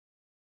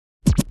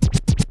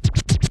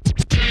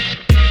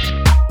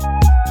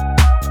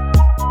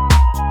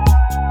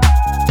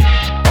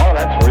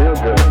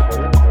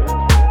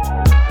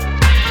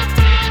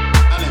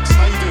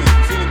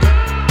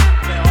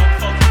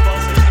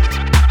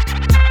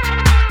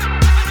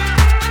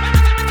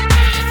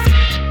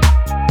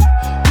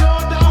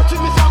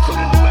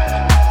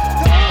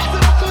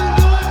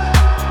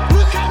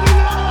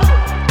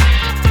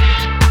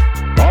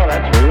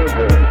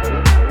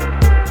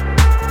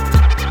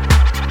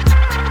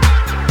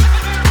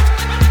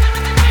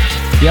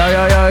Yo,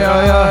 yo, yo,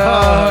 yo,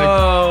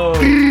 yo.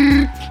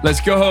 Let's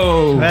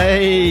go.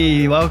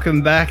 Hey,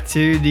 welcome back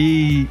to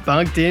the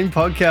Bunked In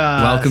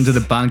podcast. Welcome to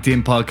the Bunked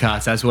In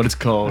podcast. That's what it's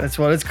called. That's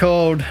what it's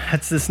called.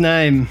 That's this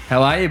name.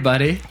 How are you,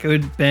 buddy?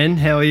 Good, Ben.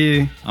 How are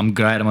you? I'm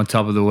great. I'm on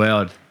top of the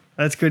world.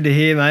 That's good to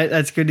hear, mate.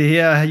 That's good to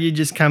hear. You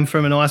just come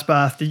from an ice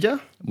bath, did you?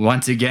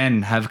 Once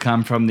again, have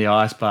come from the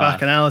ice bath.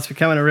 Fucking hell, it's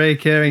becoming a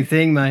recurring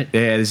thing, mate.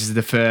 Yeah, this is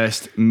the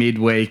first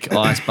midweek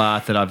ice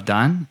bath that I've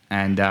done.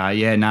 And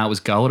it was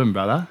golden,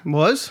 brother.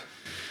 Was?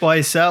 By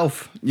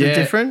yourself? Is it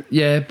different?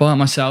 Yeah, by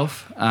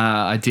myself.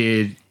 I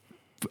did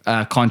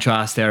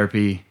contrast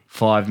therapy,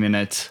 5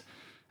 minutes,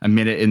 a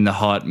minute in the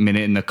hot,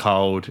 minute in the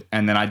cold.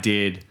 And then I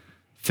did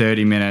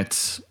 30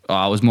 minutes.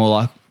 I was more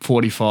like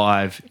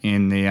 45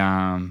 in the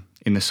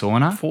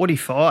sauna.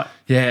 45?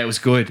 Yeah, it was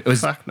good.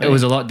 It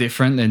was a lot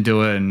different than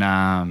doing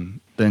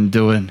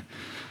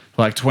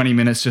like 20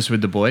 minutes just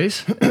with the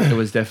boys. It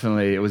was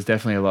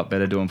definitely a lot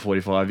better doing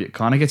 45. It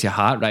kind of gets your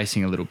heart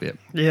racing a little bit.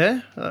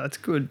 Yeah, that's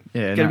good.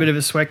 Yeah, Get a bit of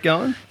a sweat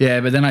going.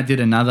 Yeah, but then I did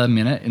another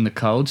minute in the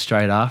cold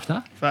straight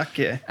after. Fuck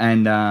yeah.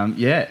 And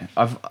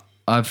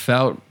I've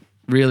felt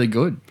really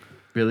good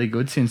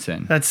since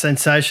then. That's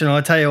sensational.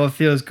 I tell you what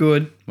feels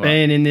good. What?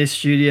 Being in this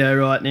studio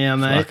right now,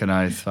 mate.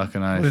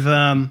 Fucking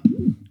oath.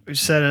 We've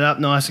set it up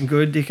nice and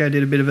good. Dicko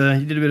did a bit of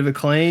a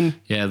clean.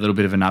 Yeah, a little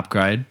bit of an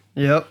upgrade.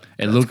 Yep.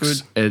 It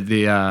looks good.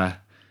 The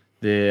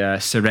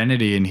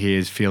serenity in here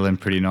is feeling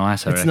pretty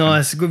nice. I reckon.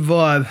 Nice. Good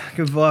vibe.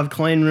 Good vibe.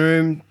 Clean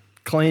room.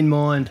 Clean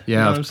mind. Yeah,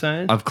 you know what I'm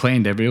saying? I've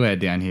cleaned everywhere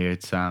down here.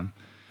 It's yeah.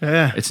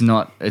 It's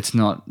not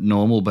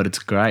normal, but it's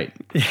great.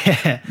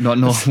 Yeah. Not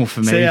normal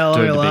for me. See how long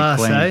to be it'll last,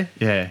 clean. eh?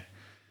 Yeah.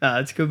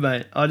 It's good,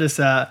 mate. I just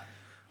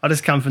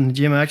come from the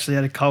gym. I actually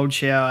had a cold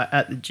shower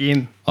at the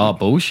gym. Oh,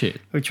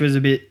 bullshit. Which was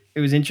it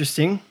was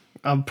interesting.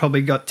 I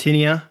probably got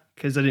tinea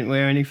because I didn't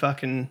wear any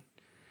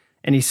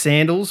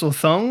sandals or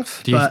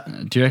thongs. Do you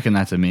reckon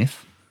that's a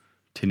myth?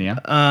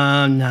 Tinea?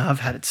 No, I've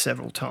had it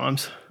several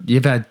times.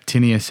 You've had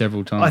tinea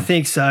several times. I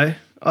think so.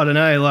 I don't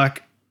know,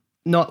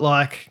 not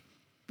like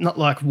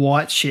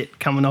white shit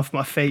coming off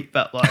my feet,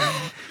 but like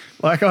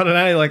I don't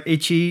know, like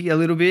itchy a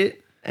little bit.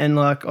 And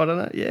I don't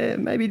know, yeah,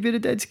 maybe a bit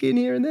of dead skin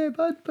here and there,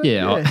 bud. But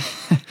yeah.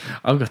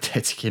 I've got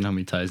dead skin on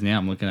my toes now.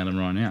 I'm looking at them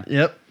right now.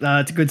 Yep,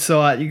 it's a good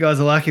sight. You guys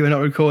are lucky we're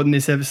not recording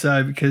this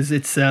episode because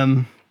it's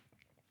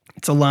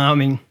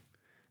alarming.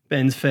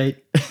 Ben's feet.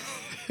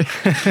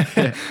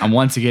 Yeah. I'm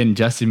once again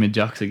just in my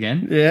jocks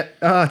again. Yeah.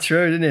 Oh,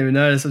 true. Didn't even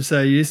notice. I'm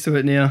so used to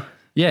it now.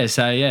 Yeah.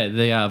 So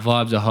the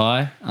vibes are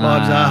high.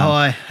 Vibes are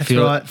high. That's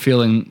right.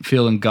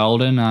 Feeling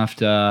golden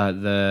after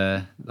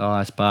the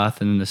ice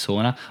bath and the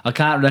sauna. I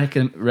can't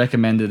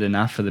recommend it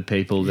enough for the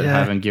people that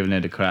haven't given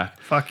it a crack.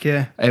 Fuck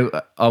yeah.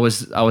 I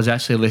was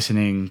actually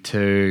listening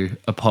to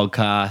a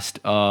podcast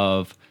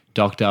of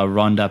Dr.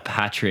 Rhonda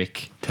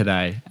Patrick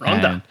today.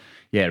 Rhonda?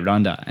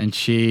 Rhonda. And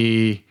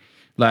she,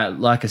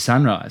 like a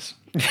sunrise.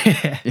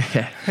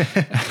 Yeah.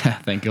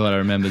 Thank God I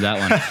remember that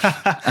one.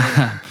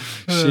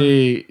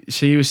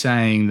 She was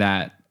saying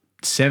that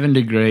 7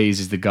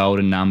 degrees is the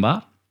golden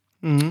number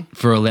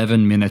for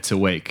 11 minutes a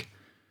week.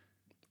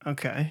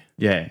 Okay.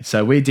 Yeah.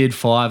 So we did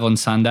 5 on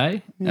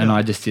Sunday and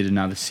I just did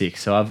another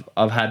 6. So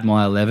I've had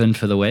my 11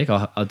 for the week.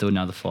 I'll do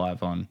another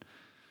 5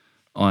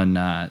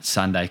 on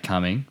Sunday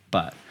coming.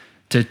 But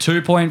to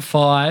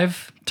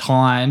 2.5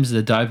 times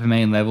the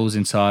dopamine levels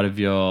inside of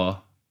your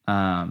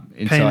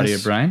inside of your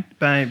brain.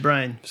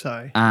 Brain,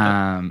 sorry.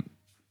 I'm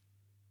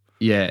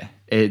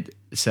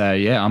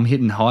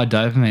hitting high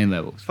dopamine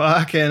levels.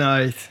 Fucking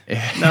oath.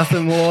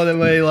 Nothing more than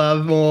we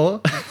love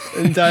more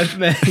than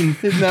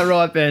dopamine. Isn't that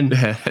right, Ben?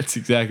 Yeah, that's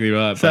exactly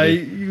right. So buddy.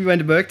 you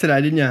went to work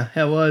today, didn't you?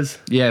 How was?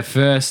 Yeah,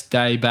 first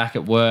day back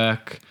at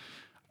work,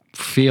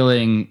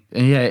 woke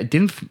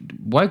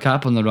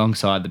up on the wrong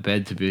side of the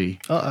bed to be.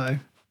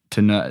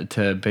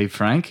 To be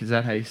frank, is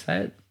that how you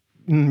say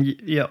it?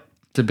 Yep.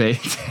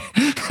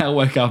 I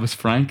woke up as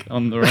Frank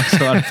on the right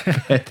side of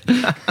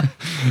the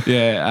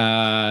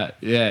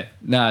bed.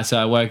 No, so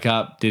I woke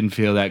up, didn't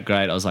feel that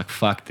great. I was like,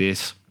 fuck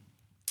this.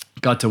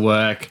 Got to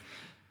work.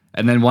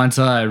 And then once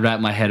I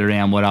wrapped my head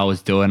around what I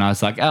was doing, I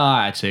was like,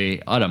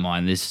 actually, I don't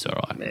mind. This is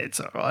all right. It's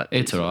all right.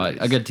 It's all right.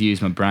 I get to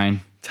use my brain.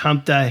 It's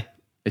hump day.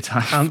 It's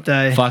hump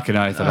day. Fucking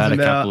oath. I've had a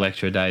couple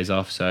extra days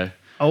off, so.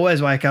 I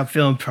always wake up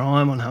feeling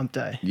prime on hump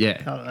day.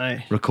 Yeah. I don't know.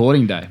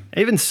 Recording day.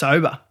 Even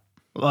sober.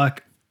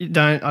 Like, I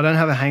don't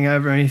have a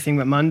hangover or anything,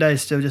 but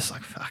Monday's still just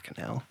like,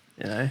 fucking hell,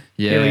 you know?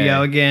 Yeah. Here we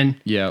go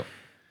again. Yeah.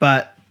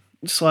 But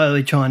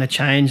slowly trying to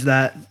change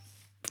that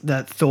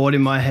thought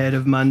in my head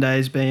of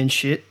Mondays being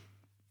shit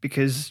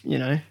because, you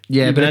know,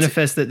 you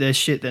manifest that they're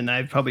shit, then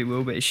they probably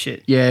will be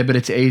shit. Yeah, but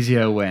it's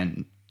easier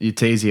when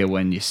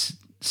you're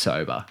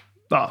sober.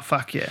 Oh,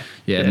 fuck yeah.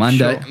 Yeah,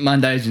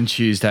 Mondays and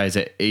Tuesdays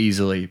are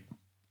easily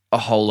a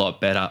whole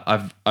lot better.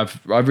 I've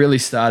really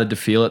started to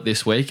feel it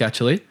this week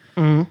actually.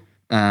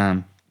 Mm-hmm.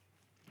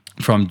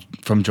 From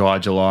dry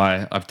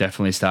July, I've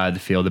definitely started to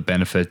feel the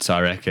benefits,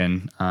 I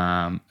reckon,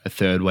 a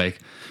third week.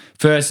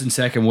 First and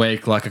second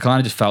week, like I kind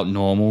of just felt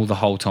normal the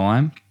whole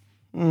time.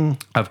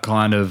 I've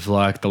kind of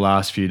like the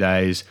last few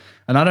days,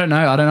 and I don't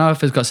know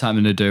if it's got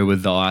something to do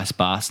with the ice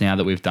baths now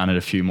that we've done it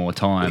a few more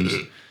times.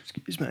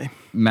 Excuse me.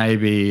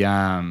 Maybe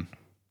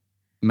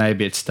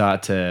it's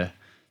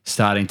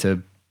starting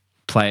to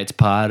play its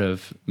part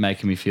of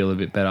making me feel a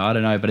bit better. I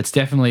don't know, but it's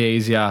definitely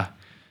easier.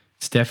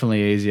 It's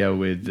definitely easier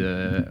with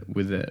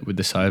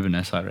the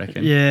soberness, I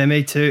reckon. Yeah,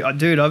 me too.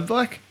 Dude, I've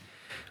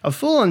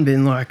full on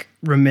been like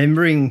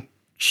remembering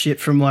shit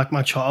from like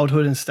my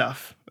childhood and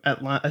stuff at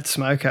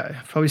Smoko.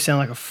 I probably sound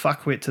like a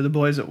fuckwit to the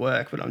boys at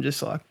work, but I'm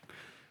just like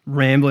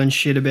rambling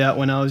shit about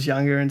when I was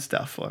younger and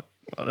stuff. Like,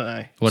 I don't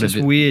know. It's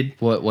just weird.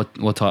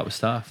 What type of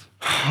stuff?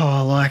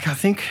 Oh, like I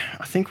think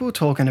we were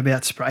talking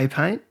about spray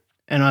paint,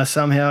 and I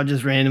somehow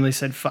just randomly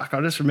said, fuck,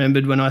 I just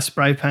remembered when I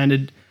spray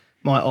painted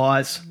my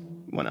eyes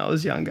when I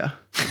was younger.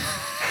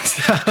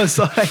 So I was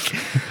like,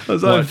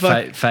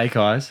 fuck. Fake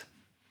eyes?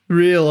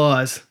 Real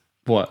eyes.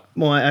 What?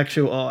 My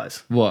actual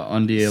eyes. What?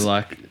 Onto your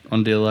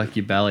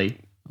belly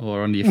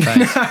or onto your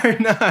face?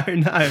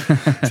 No.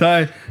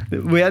 So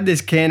we had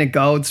this can of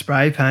gold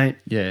spray paint.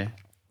 Yeah.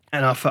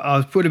 And I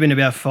put have been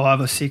about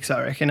 5 or 6,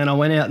 I reckon. And I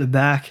went out the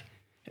back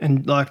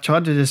and like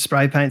tried to just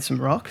spray paint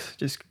some rocks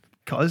just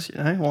because,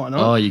 why not?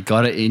 Oh, you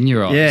got it in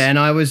your eyes. Yeah, and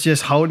I was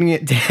just holding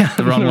it down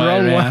the wrong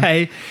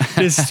way,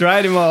 just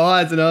straight in my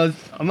eyes. And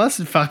I must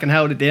have fucking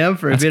held it down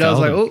for a bit. Golden. I was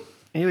like, oh,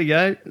 here we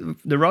go.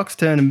 The rock's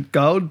turning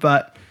gold,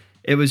 but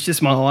it was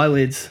just my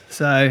eyelids.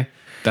 So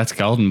that's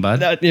golden,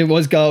 bud. It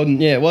was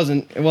golden. Yeah, it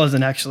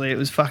wasn't actually. It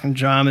was fucking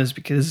dramas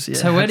because. Yeah,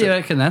 so where do you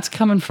reckon that's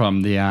coming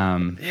from? The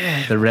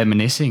the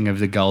reminiscing of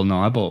the golden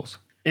eyeballs.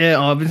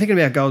 Yeah, I've been thinking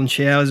about golden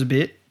showers a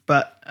bit,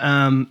 but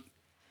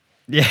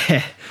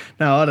yeah,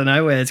 no, I don't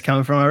know where it's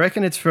coming from. I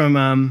reckon it's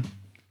from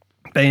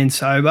being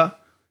sober,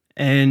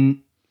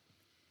 and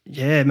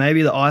yeah,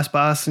 maybe the ice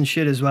baths and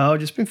shit as well.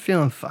 Just been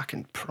feeling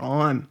fucking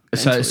prime.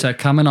 So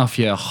coming off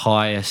your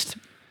highest.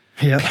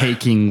 Yep.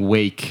 Peaking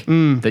week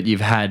that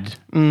you've had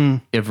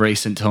of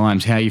recent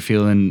times. How are you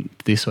feeling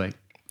this week?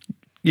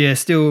 Yeah,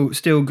 still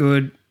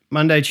good.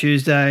 Monday,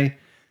 Tuesday,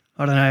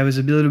 I don't know, it was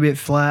a little bit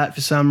flat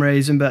for some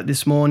reason, but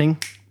this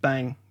morning,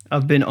 bang,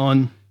 I've been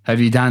on. Have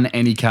you done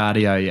any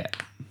cardio yet?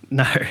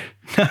 No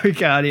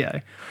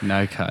cardio.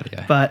 No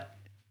cardio. But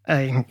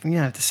hey, you don't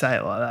have to say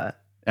it like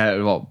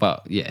that.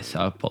 But yes,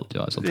 I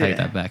apologise. I'll take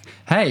that back.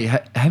 Hey,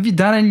 have you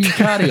done any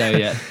cardio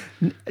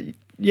yet?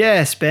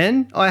 Yes,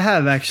 Ben, I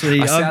have actually.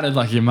 I sounded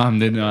like your mum,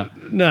 didn't I?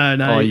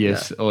 No.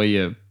 Or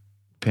your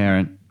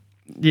parent.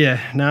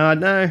 Yeah, no,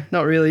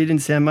 not really. You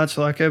didn't sound much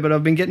like her, but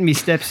I've been getting me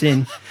steps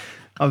in.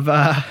 I've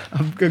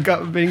been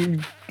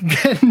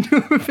getting to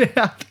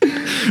about.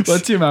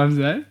 What's your mum's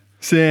name?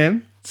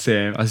 Sam.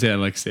 I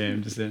sound like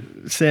Sam just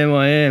then. Sam,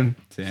 I am.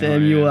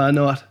 Sam, you are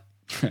not.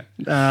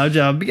 I've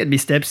been getting me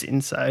steps in,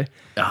 so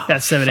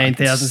that's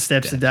 17,000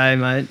 steps a day,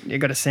 mate. You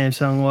got a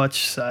Samsung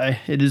watch, so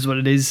it is what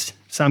it is.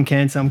 Some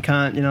can, some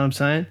can't. You know what I'm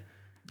saying?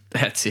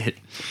 That's it.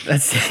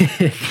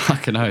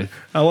 Fucking oath.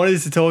 I wanted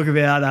to talk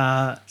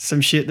about some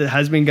shit that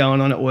has been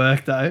going on at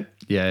work, though.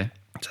 Yeah.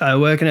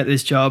 So working at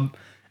this job,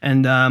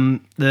 and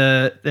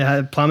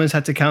the plumbers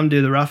had to come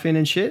do the roughing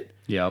and shit.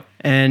 Yep.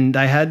 And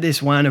they had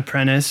this one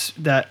apprentice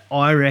that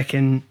I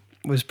reckon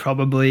was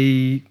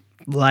probably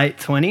late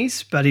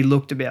 20s, but he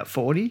looked about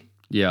 40.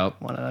 Yep.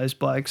 One of those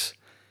blokes.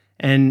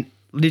 And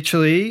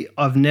literally,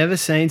 I've never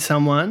seen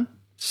someone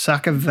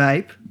suck a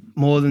vape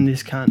more than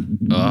this cunt.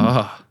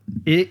 Oh.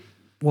 It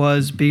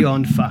was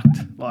beyond fucked.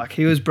 Like,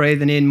 he was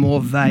breathing in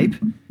more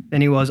vape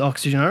than he was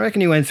oxygen. I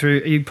reckon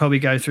he'd probably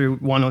go through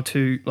one or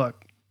two, like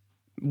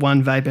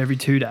one vape every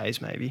 2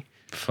 days maybe.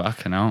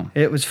 Fucking hell.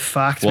 It was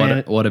fucked,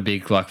 man. What a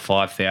big, like,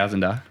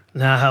 5,000er.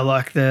 Nah,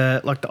 like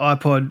the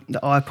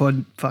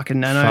iPod fucking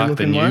nano Fuck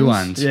looking the new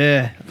ones.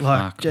 Yeah,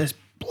 like just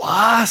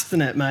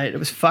blasting it, mate. It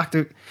was fucked.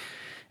 It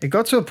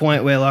got to a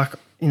point where, like,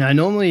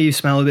 normally you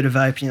smell a bit of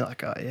vape and you're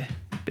like, oh yeah,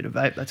 a bit of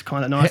vape, that's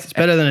kind of nice. It's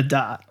better than a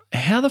dart.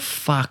 How the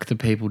fuck do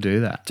people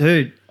do that?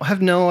 Dude, I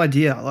have no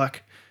idea.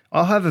 Like,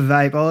 I'll have a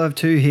vape, I'll have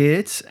 2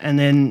 hits, and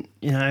then,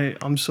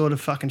 I'm sort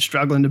of fucking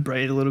struggling to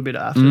breathe a little bit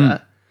after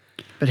that.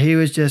 But he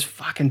was just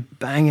fucking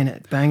banging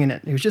it.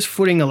 He was just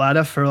footing the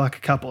ladder for like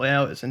a couple of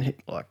hours, and he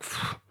would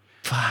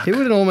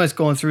have almost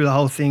gone through the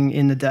whole thing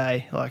in the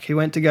day. Like, he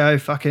went to go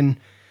I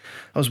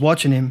was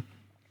watching him.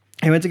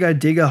 He went to go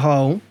dig a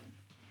hole,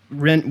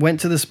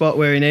 went to the spot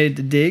where he needed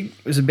to dig,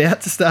 was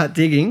about to start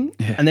digging,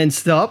 and then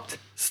stopped,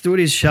 stood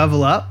his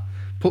shovel up,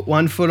 put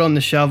one foot on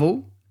the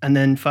shovel, and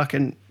then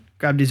fucking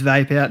grabbed his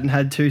vape out and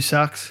had 2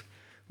 sucks,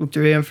 looked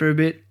around for a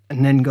bit,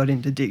 and then got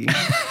into digging.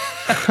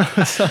 I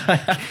was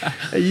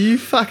like, are you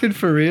fucking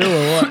for real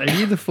or what? Are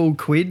you the full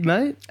quid,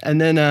 mate? And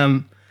then,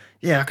 I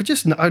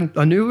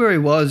knew where he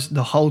was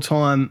the whole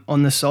time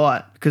on the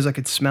site because I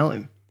could smell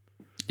him.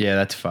 Yeah,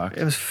 that's fucked.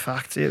 It was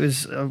fucked. It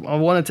was. I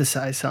wanted to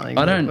say something.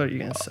 What are you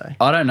going to say?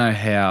 I don't know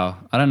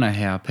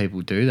how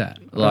people do that.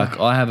 Like,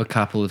 I have a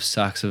couple of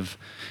sucks of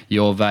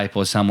your vape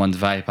or someone's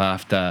vape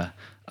after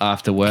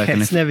after work.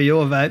 And It's never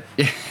your vape.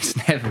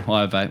 it's never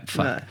my vape.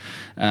 Fuck.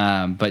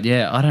 But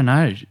yeah, I don't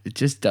know. It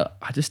just I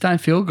just don't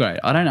feel great.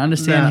 I don't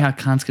understand how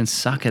cunts can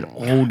suck it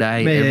all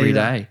day, every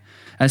day,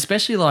 and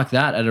especially like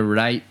that at a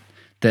rate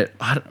that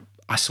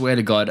I swear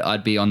to God,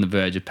 I'd be on the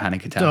verge of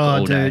panic attack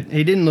all day.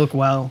 He didn't look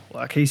well.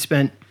 Like he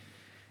spent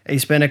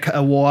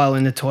a while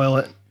in the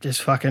toilet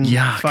just fucking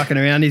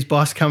around. His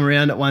boss come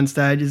around at one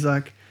stage. He's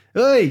like,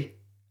 "Hey,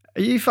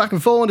 are you fucking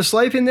falling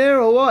asleep in there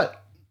or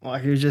what?"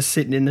 Like he was just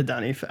sitting in the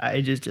dunny for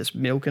ages, just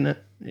milking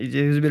it.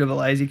 He was a bit of a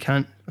lazy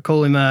cunt. I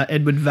call him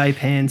Edward Vape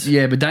Hands.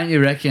 Yeah, but don't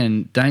you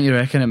reckon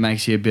it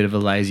makes you a bit of a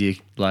lazier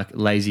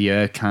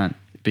cunt?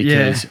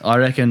 Because I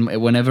reckon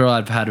whenever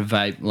I've had a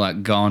vape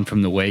like gone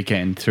from the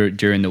weekend through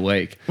during the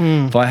week,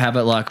 if I have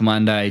it like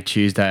Monday,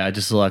 Tuesday, I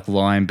just like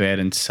lie in bed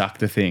and suck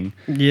the thing.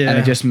 Yeah.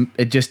 And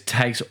it just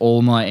takes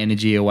all my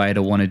energy away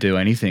to want to do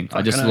anything.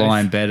 I just lie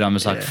in bed and I'm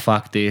just like,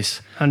 fuck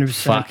this, 100%.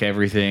 Fuck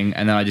everything.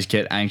 And then I just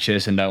get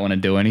anxious and don't want to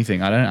do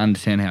anything. I don't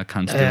understand how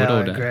cunts do it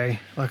all day. I agree.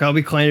 Like I'll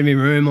be cleaning my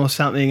room or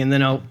something and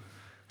then I'll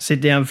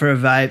sit down for a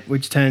vape,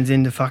 which turns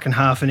into fucking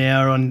half an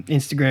hour on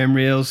Instagram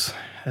Reels.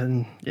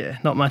 And yeah,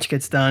 not much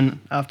gets done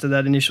after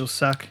that initial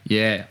suck.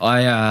 Yeah,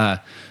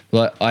 I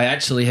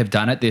actually have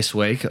done it this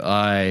week.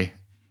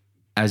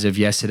 As of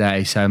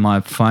yesterday, so my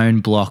phone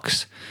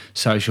blocks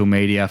social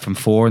media from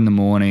 4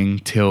 a.m.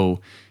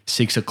 till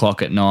 6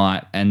 o'clock at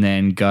night, and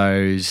then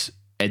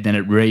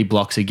it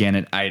re-blocks again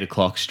at 8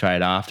 o'clock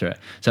straight after it.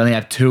 So I only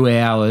have 2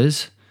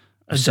 hours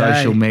of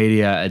social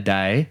media a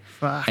day.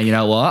 Fuck. And you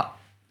know what?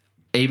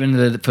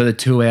 Even for the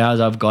 2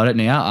 hours I've got it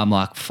now, I'm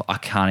like, I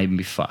can't even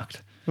be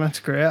fucked.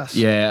 That's gross.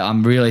 Yeah,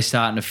 I'm really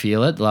starting to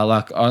feel it.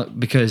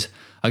 Because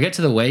I get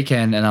to the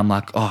weekend and I'm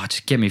like, oh,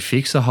 just get me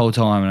fixed the whole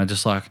time. And I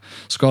just like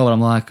scroll and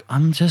I'm like,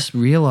 I'm just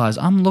realised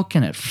I'm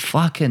looking at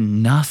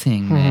fucking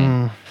nothing,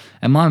 man.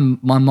 And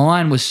my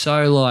mind was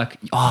so like,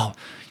 oh,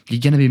 you're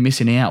going to be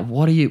missing out.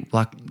 What are you,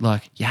 like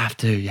you have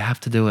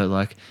to do it.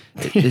 Like,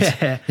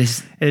 there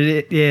is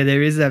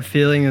that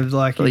feeling of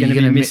like you're going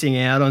to be missing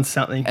out on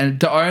something. And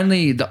the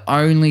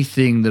only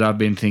thing that I've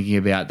been thinking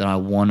about that I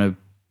want to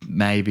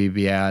maybe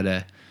be able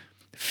to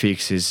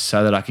fix is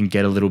so that I can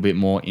get a little bit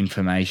more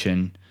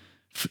information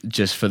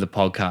just for the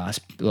podcast,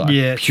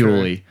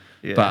 purely.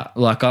 Yeah. But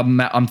like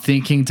I'm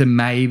thinking to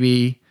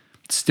maybe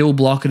still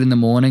block it in the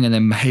morning and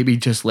then maybe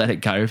just let it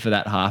go for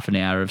that half an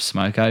hour of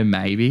smoko,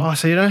 maybe. Oh,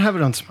 so you don't have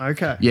it on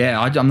smoko? Yeah,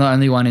 I'm the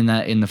only one in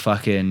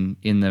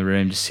the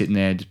room just sitting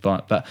there.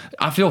 But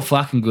I feel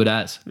fucking good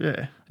as.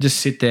 Yeah. Just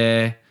sit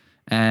there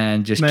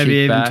and just maybe kick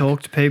even back.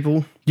 Talk to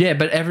people. Yeah,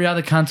 but every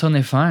other cunt's on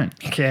their phone.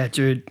 Yeah,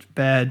 dude,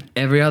 bad.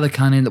 Every other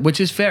cunt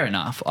which is fair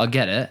enough. I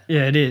get it.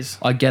 Yeah, it is.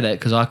 I get it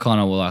because I kind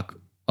of like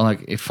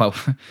if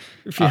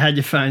you had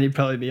your phone, you'd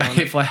probably be on it.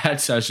 If I had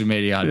social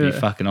media, I'd be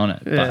fucking on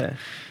it. Yeah.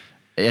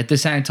 But at the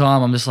same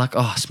time, I'm just like,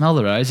 oh, smell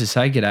the roses.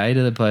 Say g'day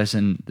to the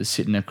person that's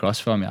sitting across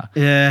from you.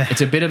 Yeah.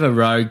 It's a bit of a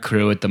rogue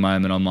crew at the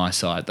moment on my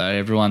side, though.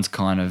 Everyone's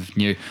kind of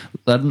new.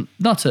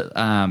 Not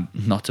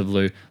to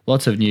blue.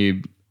 Lots of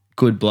new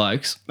good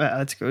blokes.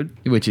 That's good.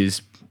 Which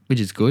is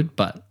good,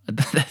 but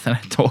they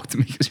don't talk to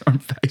me because you're on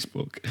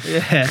Facebook.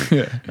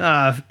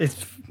 Yeah.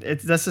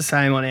 That's the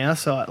same on our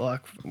site.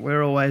 Like,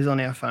 we're always on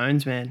our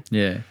phones, man.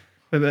 Yeah.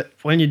 But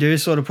when you do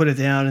sort of put it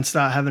down and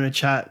start having a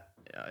chat,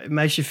 it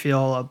makes you feel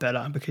a lot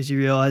better because you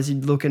realise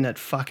you're looking at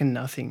fucking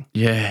nothing.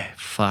 Yeah,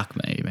 fuck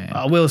me, man.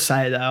 I will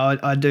say, though,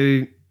 I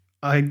do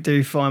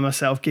find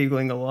myself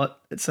giggling a lot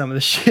at some of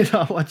the shit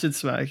I watch at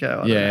Smoko. I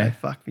don't know,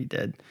 fuck me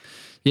dead.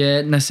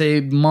 Yeah, no, see,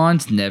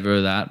 mine's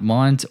never that.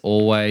 Mine's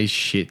always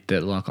shit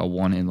that like I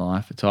want in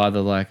life. It's either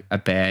like a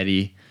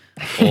baddie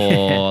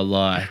or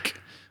like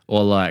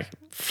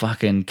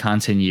fucking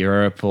cunts in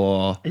Europe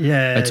or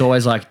it's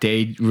always like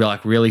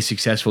really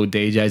successful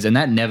DJs, and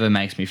that never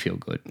makes me feel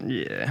good.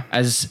 Yeah.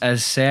 As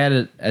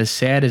sad as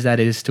that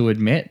is to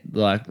admit,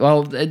 like,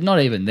 well, not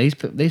even these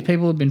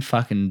people have been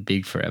fucking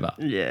big forever.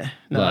 Yeah.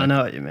 No, like, I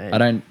know what you mean. I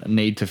don't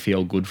need to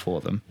feel good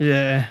for them.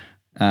 Yeah.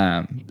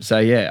 So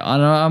yeah, I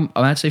know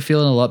I'm actually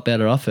feeling a lot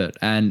better off it,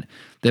 and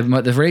the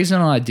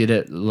reason I did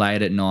it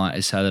late at night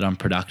is so that I'm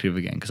productive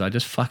again, because I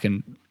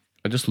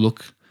just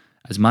look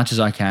as much as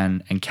I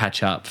can and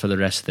catch up for the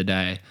rest of the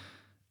day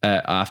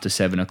after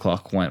 7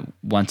 o'clock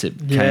once it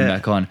came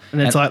back on,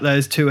 and it's like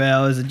those 2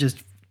 hours are just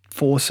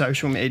for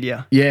social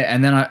media. Yeah,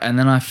 and then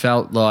I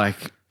felt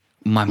like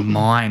my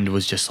mind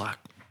was just like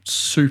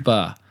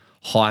super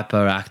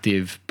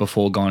hyperactive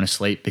before going to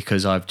sleep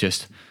because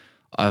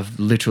I've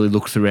literally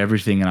looked through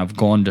everything and I've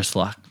gone just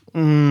like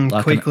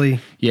quickly.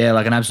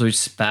 Like an absolute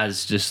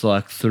spaz, just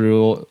like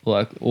through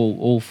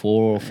all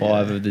 4 or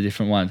 5 of the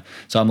different ones.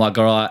 So I'm like,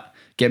 all right,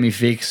 get me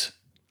fixed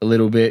a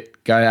little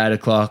bit, go 8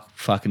 o'clock,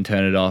 fucking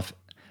turn it off,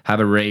 have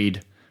a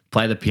read,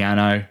 play the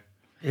piano.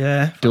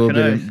 Yeah. Do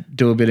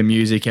a bit of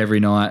music every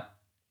night.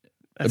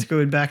 That's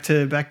good. Back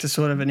to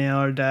sort of an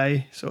hour a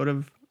day, sort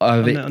of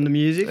on the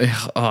music.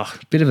 Oh,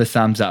 bit of a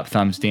thumbs up,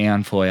 thumbs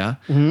down for you.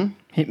 Mm-hmm.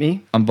 Hit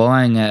me. I'm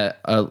buying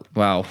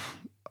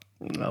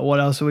What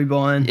else are we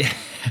buying?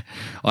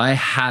 I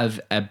have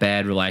a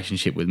bad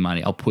relationship with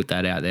money. I'll put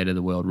that out there to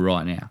the world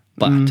right now.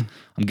 But I'm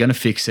going to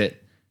fix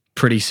it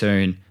pretty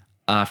soon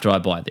after I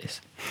buy this.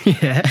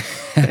 Yeah.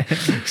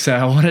 So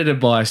I wanted to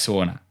buy a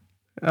sauna.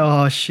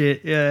 Oh,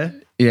 shit. Yeah.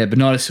 Yeah, but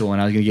not a sauna.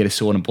 I was going to get a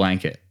sauna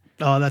blanket.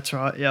 Oh, that's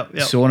right. Yep.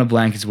 Sauna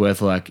blanket's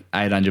worth like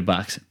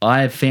 $800.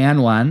 I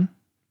found one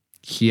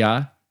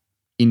here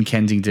in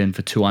Kensington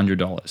for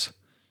 $200.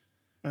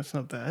 That's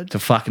not bad. It's a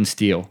fucking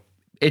steal.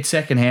 It's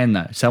secondhand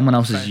though. Someone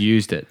else has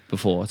used it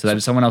before. So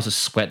someone else has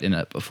sweat in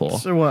it before.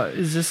 So what?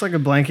 Is this like a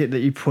blanket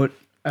that you put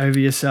over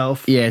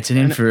yourself? Yeah, it's an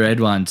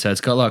infrared one. So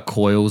it's got like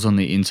coils on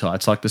the inside.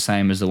 It's like the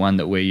same as the one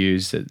that we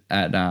use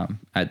at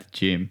the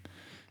gym.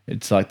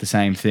 It's like the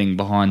same thing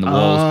behind the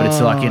walls, but it's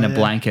like in a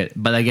blanket.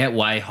 But they get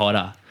way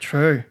hotter.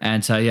 True.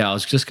 And so I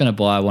was just going to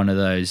buy one of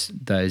those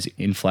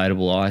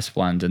inflatable ice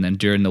ones, and then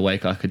during the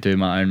week I could do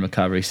my own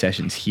recovery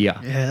sessions here.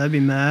 Yeah, that'd be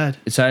mad.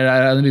 So it'd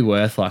only be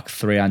worth like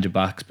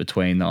 $300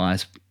 between the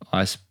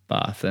ice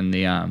bath and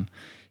the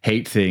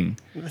heat thing.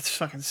 That's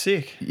fucking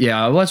sick.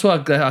 Yeah, that's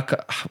what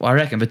I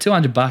reckon. For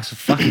 $200, a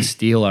fucking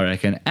steal, I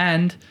reckon.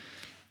 And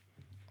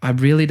I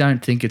really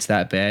don't think it's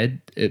that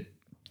bad.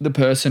 The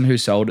person who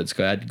sold it's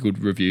had good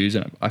reviews,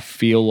 and I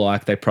feel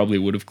like they probably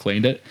would have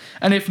cleaned it.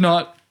 And if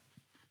not,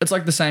 it's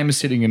like the same as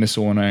sitting in a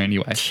sauna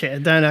anyway. Yeah,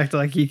 don't act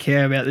like you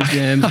care about the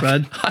germs,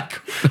 bud. I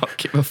could not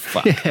give a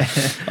fuck.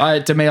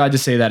 To me, I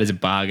just see that as a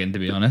bargain, to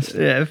be honest.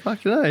 Yeah,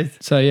 fucking oath.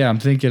 So yeah, I'm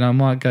thinking I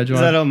might go drive.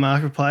 Is that on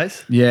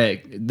Marketplace? Yeah,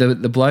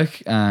 the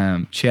bloke.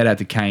 Shout out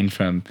to Kane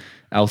from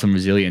Alton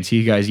Resilience.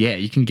 He goes, yeah,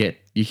 you can get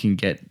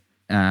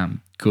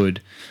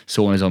good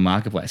saunas on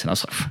Marketplace, and I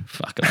was like,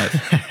 fuck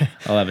it,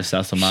 I'll have a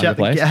sus on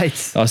Marketplace. Shut the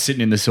gates. I was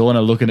sitting in the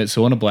sauna looking at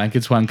sauna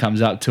blankets. One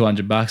comes up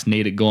 $200,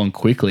 need it gone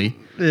quickly.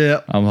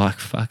 Yeah, I'm like,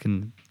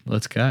 fucking,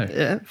 let's go.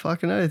 Yeah,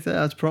 fucking oath.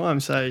 That's prime.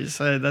 So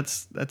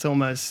that's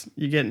almost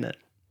you're getting it.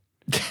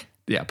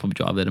 Yeah, I'll probably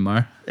drive there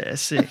tomorrow. Yeah,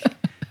 sick.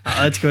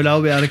 That's good.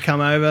 I'll be able to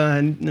come over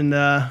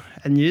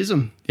and use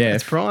them. Yeah,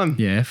 it's prime.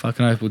 Yeah,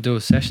 fucking oath. We'll do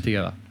a sesh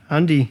together.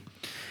 Hundy.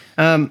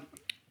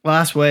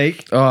 Last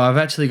week. Oh, I've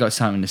actually got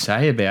something to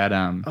say about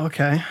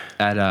Okay.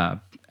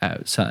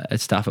 At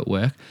stuff at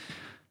work.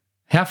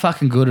 How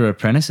fucking good are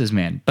apprentices,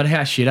 man? But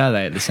how shit are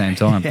they at the same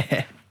time?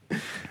 Yeah.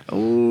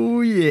 Oh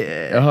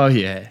yeah. Oh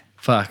yeah.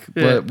 Fuck.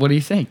 Yeah. What do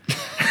you think?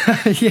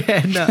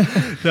 Yeah.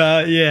 No.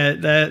 Yeah.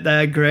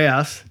 They're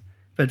grouse,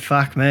 but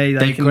fuck me.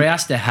 They're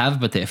grouse to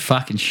have, but they're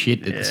fucking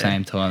shit at the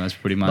same time. That's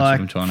pretty much what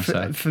I'm trying to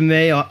say. For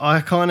me,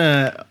 I kind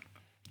of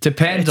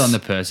depends on the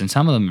person.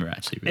 Some of them are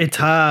actually. Really it's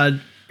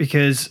hard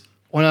because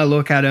when I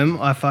look at them,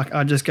 I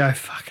just go,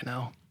 fucking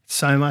hell.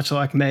 So much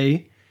like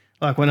me.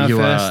 Like when I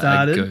first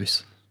started. You are a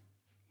goose.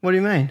 What do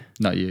you mean?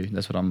 Not you.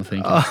 That's what I'm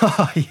thinking.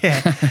 Oh,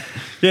 yeah.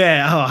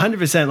 Yeah,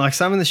 100%. Like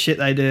some of the shit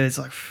they do, it's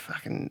like,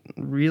 fucking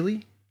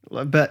really?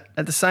 But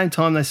at the same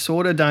time, they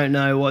sort of don't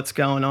know what's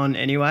going on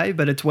anyway.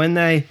 But it's when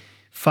they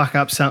fuck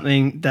up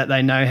something that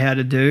they know how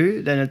to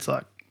do, then it's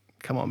like,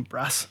 come on,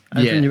 bruss.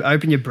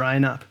 Open your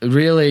brain up.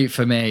 Really,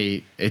 for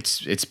me,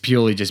 it's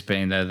purely just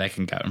being that they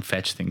can go and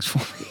fetch things for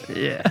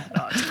me. Yeah,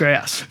 it's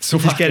grouse. So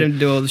just get them to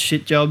do all the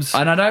shit jobs.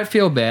 And I don't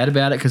feel bad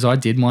about it because I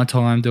did my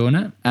time doing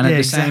it. And at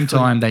the same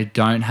time, they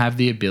don't have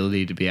the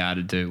ability to be able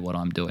to do what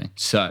I'm doing.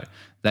 So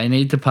they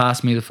need to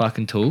pass me the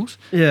fucking tools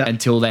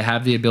until they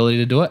have the ability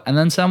to do it. And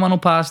then someone will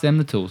pass them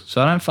the tools.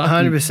 So I don't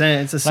fucking...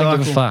 100%. It's a cycle. Don't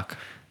give a fuck.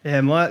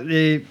 Yeah,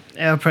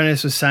 our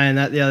apprentice was saying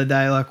that the other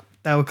day. Like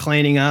they were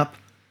cleaning up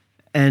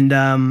and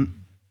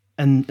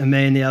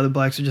me and the other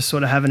blokes were just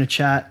sort of having a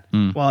chat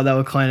while they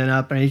were cleaning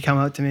up, and he come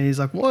up to me. He's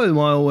like, "Why am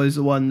I always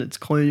the one that's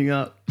cleaning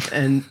up?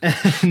 And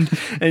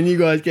you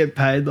guys get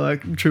paid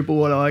like triple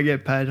what I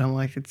get paid." I'm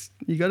like,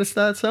 you got to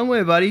start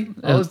somewhere, buddy.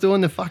 I was doing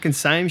the fucking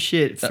same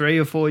shit 3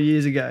 or 4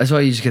 years ago. That's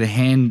why you just got to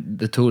hand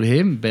the tool to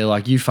him, be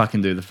like, "You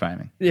fucking do the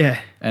framing." Yeah,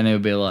 and he'll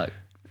be like,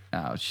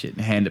 "Oh shit,"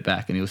 and hand it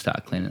back, and he'll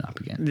start cleaning up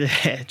again.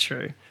 Yeah,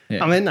 true.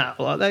 Yeah. I mean,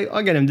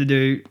 I get him to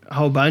do a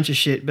whole bunch of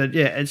shit, but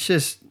yeah, it's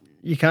just.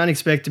 You can't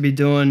expect to be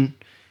doing,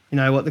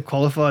 what the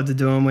qualifieds are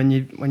doing when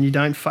you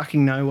don't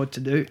fucking know what to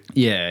do.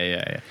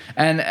 Yeah.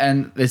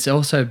 And it's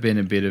also been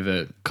a bit of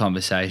a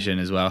conversation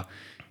as well.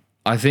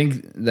 I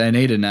think they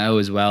need to know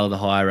as well the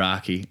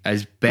hierarchy.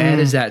 As bad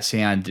as that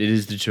sounds, it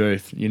is the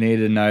truth. You need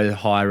to know the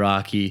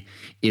hierarchy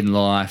in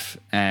life,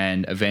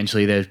 and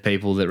eventually there's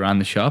people that run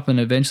the shop, and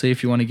eventually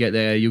if you want to get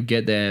there, you'll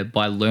get there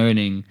by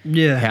learning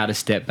how to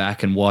step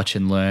back and watch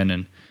and learn.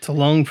 And it's a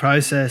long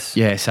process.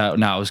 Yeah, so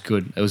no, it was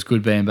good. It was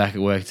good being back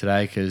at work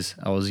today because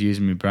I was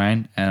using my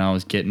brain and I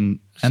was getting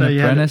an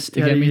apprentice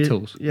to get me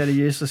tools. You had a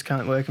useless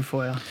cunt working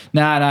for you.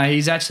 No,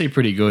 he's actually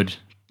pretty good.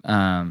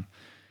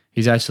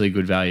 He's actually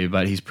good value,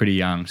 but he's pretty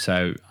young.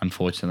 So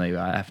unfortunately,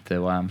 I have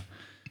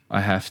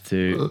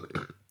to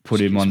put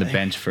him on the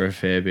bench for a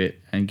fair bit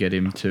and get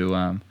him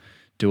to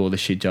do all the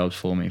shit jobs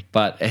for me.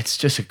 But it's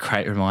just a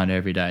great reminder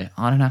every day.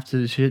 I don't have to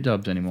do shit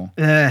jobs anymore.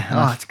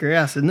 Yeah. It's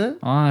grouse, isn't it?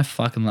 I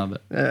fucking love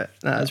it. Yeah,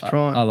 that's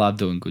prime. I love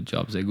doing good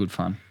jobs. They're good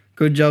fun.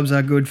 Good jobs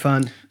are good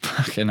fun.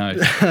 Fucking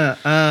oath.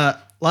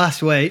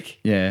 Last week,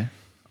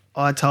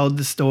 I told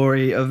the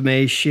story of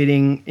me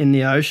shitting in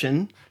the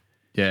ocean,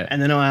 Yeah.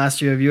 and then I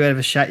asked you, have you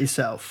ever shat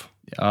yourself?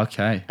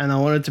 Okay. And I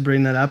wanted to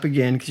bring that up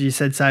again because you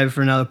said save it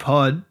for another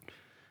pod.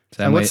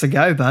 So And what's the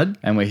go, bud?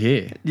 And we're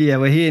here. Yeah,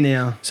 we're here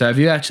now. So have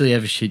you actually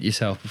ever shit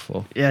yourself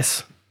before?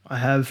 Yes, I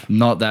have.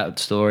 Not that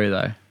story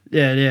though.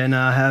 Yeah, no,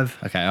 I have.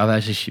 Okay, I've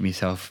actually shit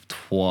myself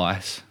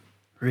twice.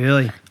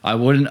 Really? I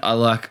wouldn't.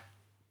 I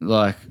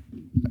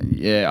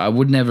I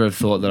would never have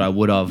thought that I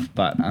would have,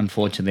 but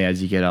unfortunately,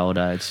 as you get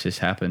older, it's just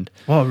happened.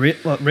 Well,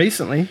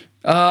 recently?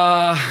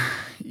 Well,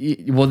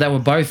 they were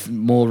both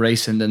more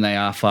recent than they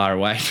are far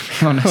away, to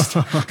be honest.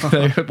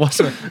 It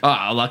wasn't.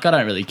 I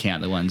don't really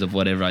count the ones of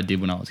whatever I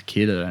did when I was a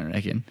kid. I don't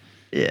reckon.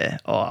 Yeah.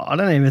 Oh, I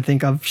don't even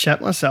think I've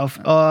shat myself.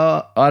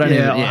 I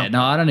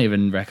don't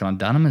even reckon I've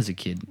done them as a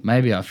kid.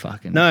 Maybe I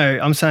fucking. No,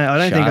 I'm saying I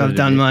don't think I've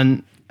done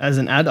one as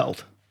an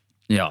adult.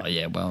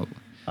 Yeah. Well,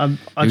 I you'll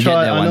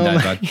try. get there one day,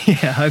 bud.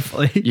 Yeah,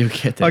 hopefully. You'll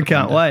get there. I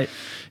can't wait.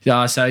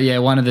 Yeah. So yeah,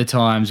 one of the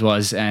times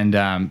was, and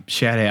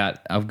shout out.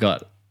 I've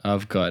got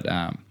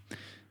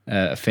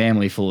a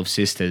family full of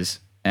sisters,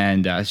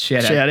 and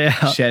shout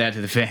out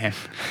to the fam.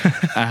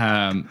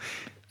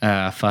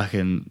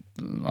 Fucking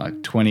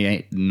like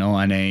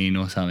 2019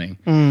 or something.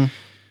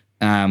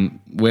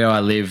 Where I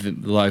live,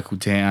 the local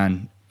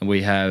town,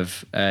 we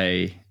have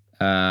a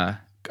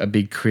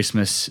big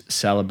Christmas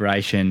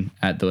celebration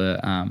at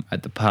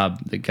the pub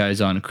that goes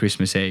on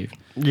Christmas Eve.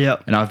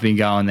 Yep. And I've been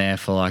going there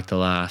for like the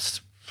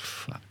last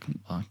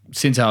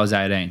since I was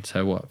 18.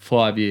 So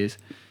 5 years,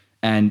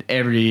 and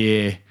every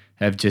year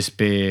have just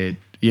been,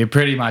 you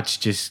pretty much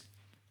just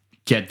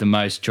get the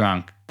most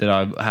drunk that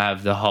I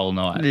have the whole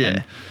night. Yeah.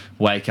 And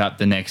wake up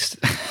the next.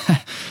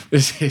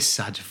 This is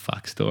such a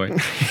fuck story.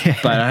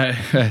 But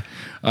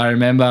I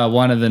remember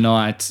one of the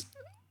nights,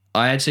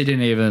 I actually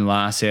didn't even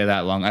last there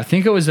that long. I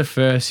think it was the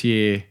first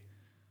year,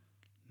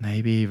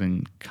 maybe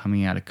even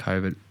coming out of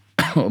COVID,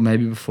 or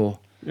maybe before.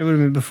 It would have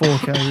been before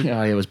COVID.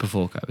 Yeah, it was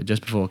before COVID,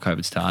 just before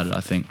COVID started, I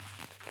think.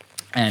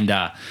 And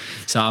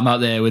so I'm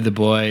up there with the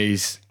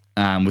boys,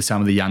 with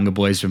some of the younger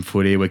boys from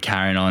footy. We're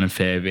carrying on a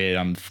fair bit.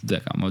 I'm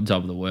on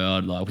top of the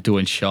world. Like, we're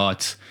doing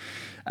shots.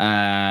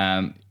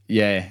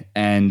 Yeah,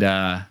 and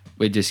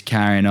we're just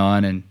carrying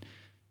on and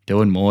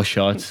doing more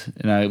shots.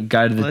 You know,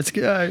 Let's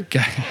go.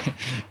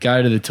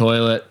 Go to the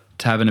toilet,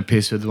 having a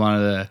piss with one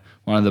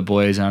of the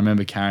boys. And I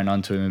remember carrying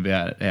on to him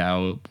about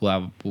how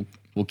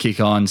we'll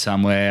kick on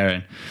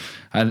somewhere.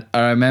 And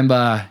I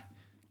remember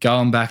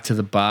going back to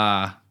the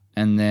bar,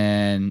 and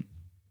then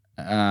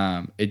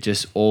it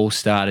just all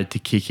started to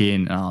kick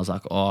in, and I was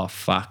like, oh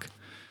fuck.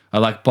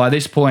 By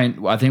this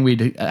point, I think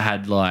we'd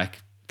had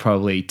like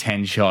probably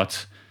 10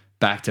 shots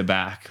back to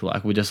back.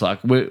 Like, we're just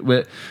like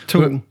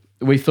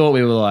we thought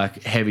we were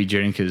like heavy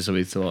drinkers, so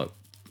we thought,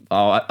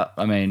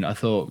 I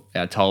thought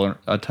our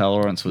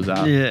tolerance was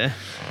up. Yeah.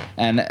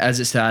 And as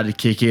it started to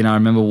kick in, I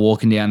remember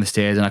walking down the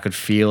stairs and I could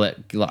feel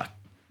it like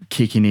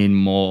kicking in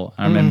more.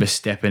 I remember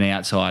stepping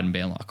outside and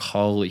being like,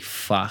 holy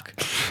fuck.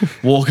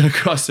 Walking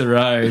across the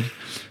road,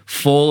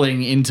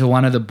 falling into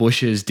one of the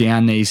bushes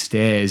down these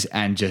stairs,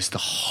 and just the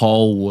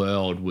whole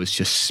world was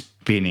just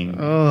spinning.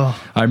 Oh.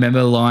 I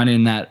remember lying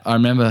in that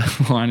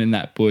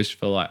bush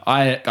for like,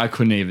 I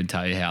couldn't even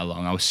tell you how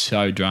long. I was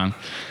so drunk.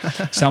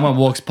 Someone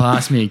walks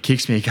past me and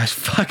kicks me. He goes,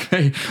 fuck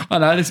me. I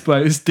know this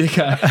bloke, this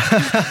dickhead.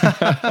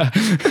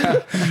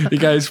 He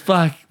goes,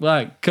 fuck,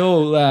 like,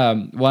 cool.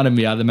 One of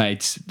my other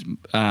mates,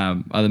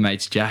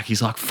 Jack,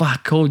 he's like,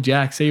 fuck, call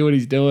Jack, see what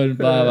he's doing,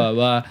 blah, blah,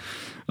 blah.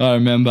 I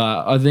remember,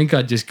 I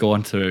just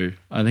gone through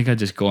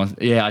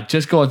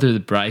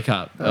the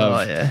breakup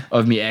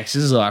of my ex.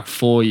 This is like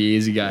 4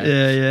 years ago.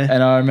 Yeah.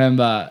 And I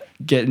remember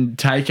getting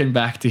taken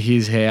back to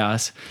his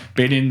house,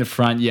 been in the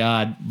front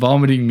yard,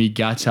 vomiting me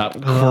guts up,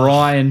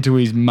 crying to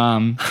his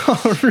mum.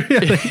 Oh,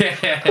 really?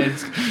 Yeah,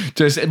 it's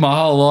just my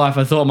whole life.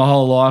 I thought my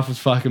whole life was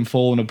fucking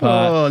falling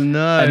apart. Oh,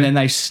 no. And then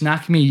they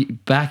snuck me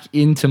back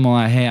into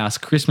my house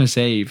Christmas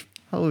Eve.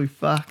 Holy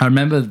fuck. I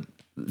remember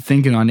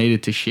thinking I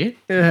needed to shit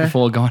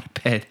before going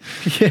to bed.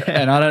 Yeah.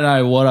 And I don't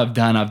know what I've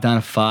done. I've done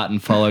a fart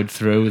and followed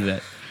through with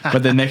it.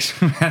 But the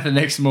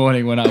next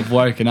morning when I've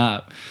woken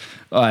up,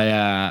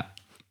 I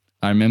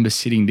remember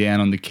sitting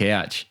down on the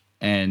couch,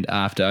 and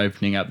after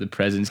opening up the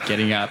presents,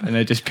 getting up, and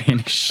there just been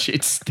a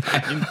shit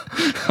stain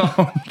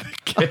on the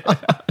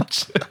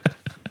couch.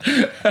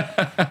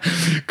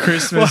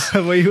 Christmas.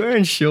 Were you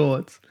wearing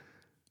shorts?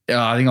 Oh,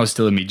 I think I was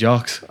still in my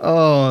jocks.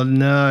 Oh,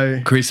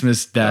 no.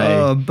 Christmas Day.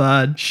 Oh,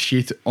 bud.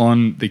 Shit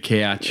on the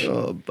couch.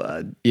 Oh,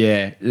 bud.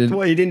 Yeah.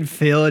 What, you didn't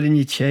feel it in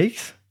your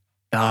cheeks?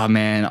 Oh,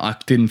 man, I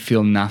didn't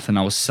feel nothing.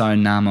 I was so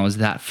numb. I was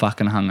that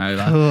fucking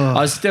hungover. Oh.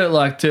 I was still,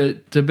 like, to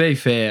be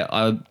fair,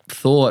 I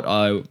thought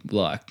I,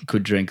 like,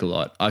 could drink a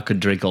lot. I could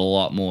drink a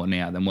lot more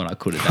now than what I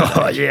could at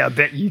that age. Yeah, I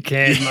bet you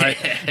can, mate.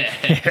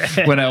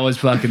 When I was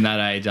fucking that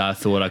age, I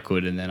thought I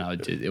could, and then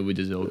it would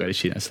just all go to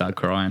shit and I'd start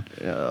crying.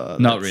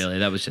 Not really.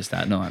 That was just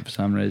that night for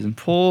some reason.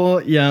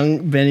 Poor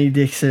young Benny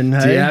Dixon,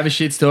 hey? Do you have a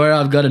shit story?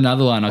 I've got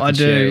another one. I do,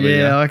 share with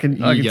you. I can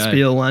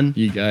spiel one.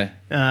 You go.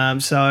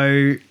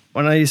 So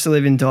when I used to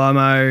live in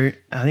Dymo,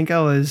 I think I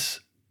was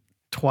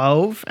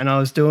 12 and I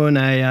was doing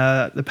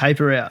the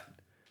paper route.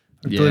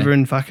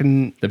 Delivering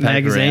fucking the paper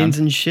magazines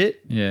round. and shit.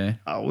 Yeah.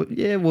 Oh,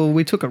 yeah, well,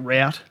 we took a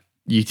route.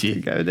 You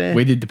did. Go there.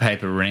 We did the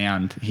paper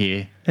round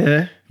here.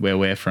 Yeah. Where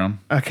we're from.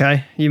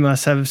 Okay. You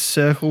must have a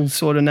circle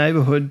sort of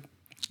neighbourhood.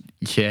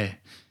 Yeah.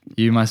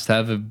 You must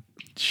have a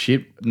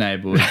shit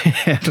neighbourhood.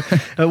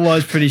 It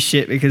was pretty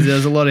shit because there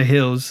was a lot of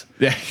hills.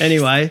 Yeah.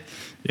 Anyway.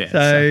 Yeah.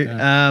 So,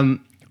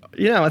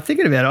 I'm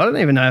thinking about it. I don't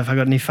even know if I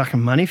got any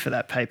fucking money for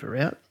that paper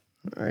route.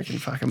 I reckon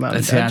fucking mum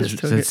and dad just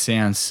took it. That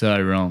sounds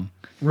so wrong.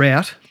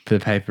 Route. The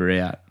paper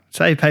route.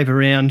 Say paper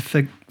round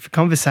for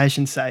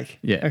conversation's sake.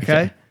 Yeah.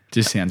 Okay.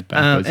 Just sounds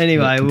backwards.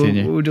 Anyway,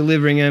 we were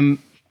delivering them,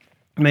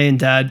 me and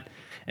Dad,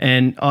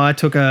 and I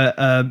took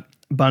a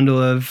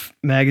bundle of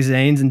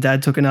magazines and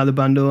Dad took another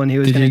bundle and he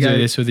was going to go. Did you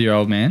do this with your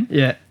old man?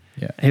 Yeah.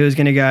 Yeah. He was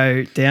going to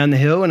go down the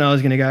hill and I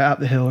was going to go up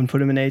the hill and put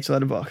them in each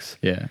letterbox.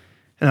 Yeah.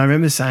 And I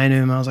remember saying to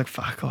him, I was like,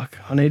 fuck, like,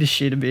 I need to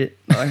shit a bit.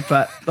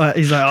 But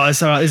he's like, oh,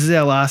 it's all right. This is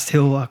our last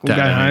hill. Like, we'll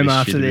go home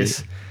after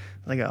this.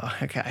 I go, oh,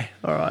 okay.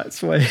 All right,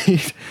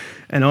 sweet.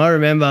 And I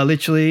remember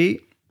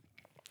literally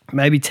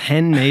maybe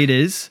 10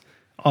 meters,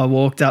 I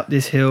walked up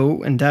this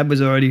hill and Dad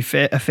was already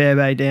a fair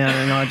way down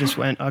and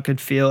I could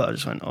feel it. I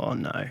just went, oh,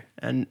 no.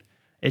 And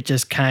it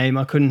just came.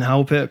 I couldn't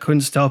help it. I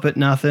couldn't stop it,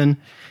 nothing.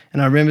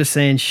 And I remember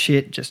seeing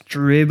shit just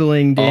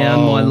dribbling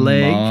down my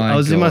leg. I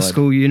was in my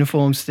school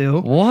uniform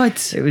still.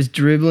 What? It was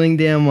dribbling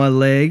down my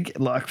leg,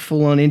 like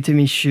full on into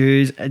my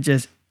shoes. It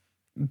just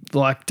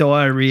like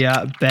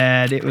diarrhea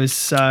bad. It was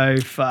so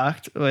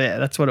fucked. Well, yeah,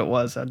 that's what it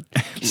was. I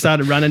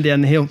started running down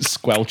the hill.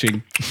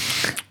 Squelching.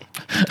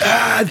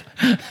 Dad,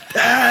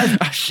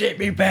 I shit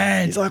me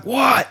bad. He's like,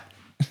 what?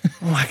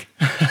 I'm like,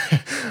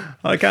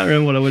 I can't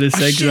remember what I would have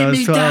said because I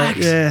was 12.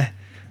 Yeah.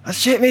 I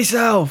shit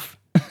myself.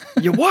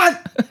 You what?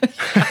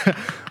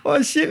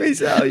 I shit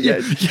myself.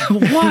 You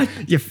what?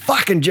 You're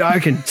fucking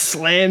joking.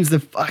 Slams the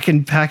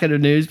fucking packet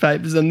of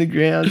newspapers on the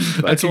ground.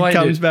 That's why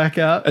comes back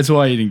up. That's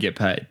why you didn't get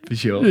paid, for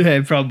sure.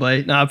 Yeah,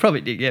 probably. No, I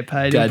probably did get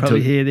paid. He'd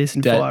probably hear this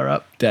and fire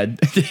up. Dad.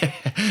 Yeah,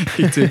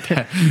 he took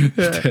that.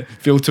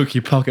 Phil took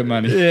your pocket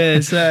money.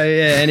 Yeah, so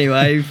yeah,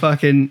 anyway,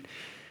 fucking,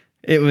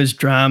 it was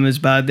dramas,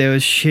 bud. There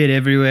was shit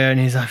everywhere and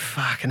he's like,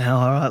 fucking hell,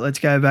 all right, let's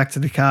go back to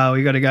the car.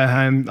 We got to go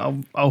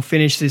home. I'll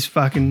finish this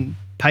fucking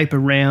paper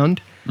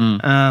round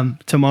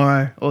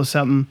tomorrow or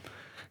something.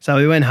 So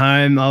we went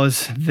home. I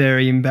was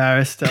very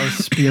embarrassed. I was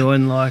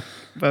spewing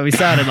but we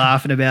started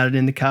laughing about it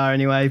in the car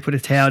anyway. Put a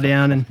towel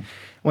down and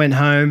went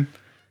home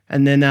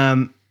and then,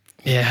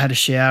 had a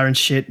shower and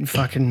shit and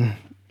fucking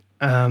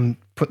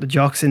put the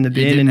jocks in the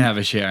bin. You didn't have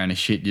a shower and a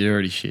shit. You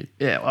already shit.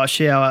 Yeah, well,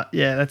 shower.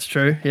 Yeah, that's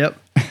true. Yep.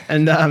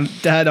 And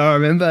Dad, I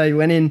remember he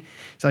went in.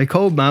 So he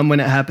called Mum when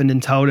it happened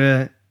and told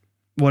her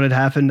what had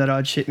happened, that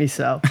I'd shit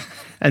myself.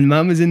 And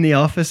Mum was in the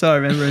office, I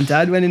remember, and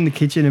Dad went in the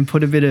kitchen and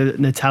put a bit of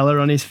Nutella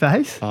on his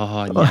face.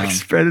 Oh, like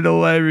spread it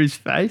all over his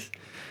face.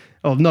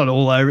 Oh, not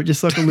all over it,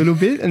 just like a little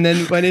bit. And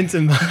then went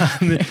into Mum.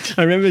 I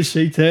remember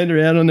she turned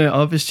around on her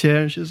office chair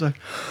and she was like,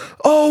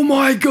 oh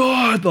my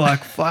God,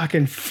 like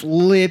fucking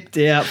flipped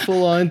out,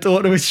 full on,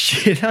 thought it was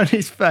shit on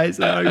his face.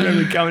 And I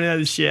remember coming out of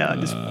the shower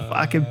just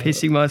fucking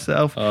pissing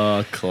myself.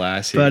 Oh,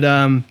 classic.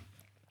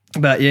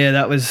 But yeah,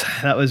 that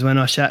was when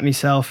I shat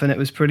myself and it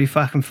was pretty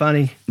fucking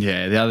funny.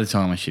 Yeah, the other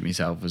time I shit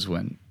myself was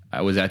when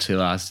I was actually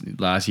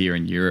last year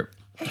in Europe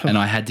and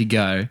I had to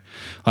go.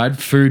 I had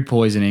food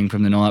poisoning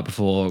from the night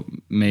before.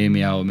 Me and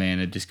my old man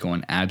had just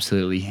gone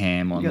absolutely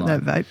ham on. You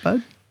got that vape,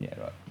 bud? Yeah,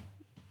 right.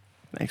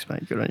 Thanks,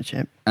 mate. Good on you,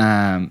 champ.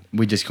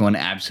 We just gone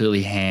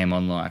absolutely ham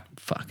on like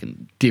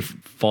fucking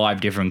 5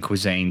 different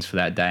cuisines for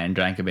that day and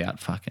drank about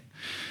fucking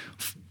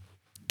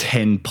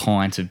 10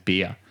 pints of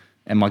beer.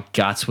 And my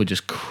guts were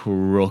just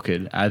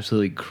crooked,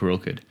 absolutely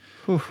crooked.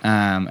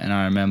 And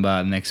I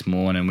remember next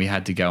morning we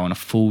had to go on a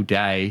full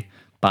day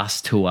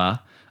bus tour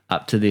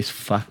up to this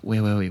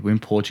where were we? We're in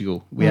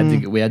Portugal. We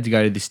had to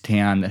go to this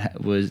town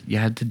that you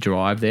had to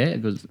drive there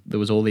because there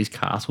was all these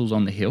castles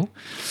on the hill.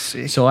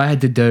 Sick. So I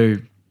had to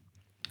do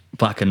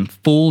fucking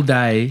full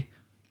day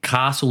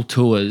castle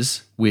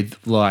tours with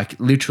like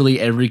literally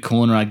every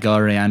corner I'd go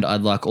around.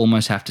 I'd like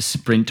almost have to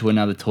sprint to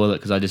another toilet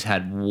because I just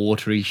had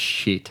watery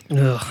shit.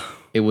 Ugh.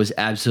 It was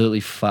absolutely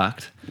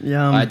fucked.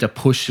 Yum. I had to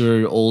push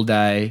through all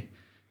day.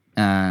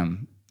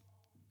 And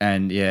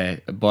yeah,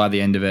 by the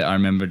end of it, I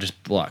remember just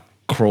like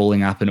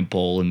crawling up in a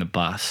ball in the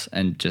bus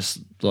and just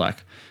like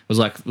it was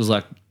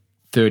like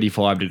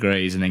 35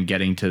 degrees and then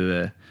getting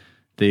to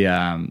the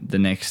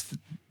next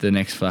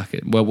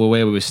fucking where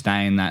we were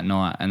staying that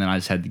night and then I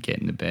just had to get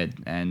into bed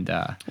and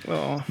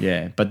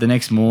yeah. But the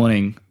next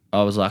morning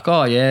I was like,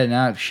 oh yeah,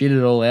 no, shit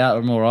it all out.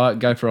 I'm all right.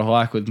 Go for a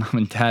hike with Mum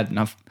and Dad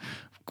and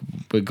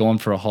we're going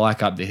for a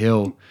hike up the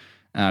hill,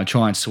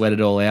 try and sweat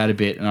it all out a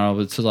bit. And I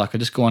was like, I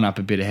just gone up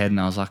a bit ahead and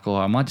I was like, oh,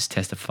 I might just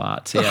test a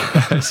fart, see how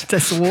it goes.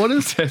 Test the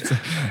waters?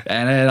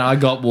 And then I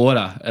got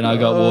water and I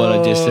got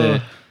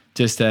water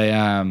just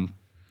a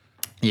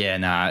Yeah,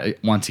 nah.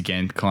 Once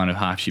again, kind of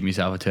half shit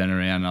myself. I turned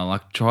around and I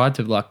tried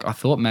to I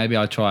thought maybe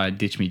I'd try and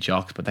ditch me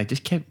jocks, but they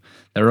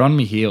were on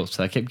me heels,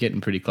 so they kept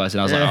getting pretty close.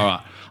 And I was like, all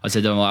right. I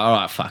said to them, all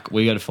right, fuck,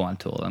 we got to find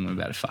Tool. I'm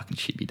about to fucking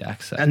shit me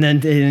dack. So. And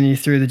then you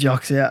threw the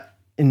jocks out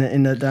in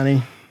the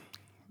dunny.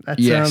 That's,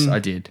 yes, I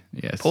did.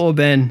 Yes. Poor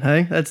Ben,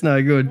 hey? That's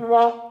no good.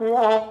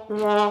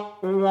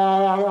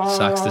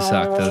 Sucks to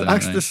suck, doesn't it?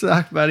 Sucks to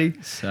suck,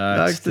 buddy.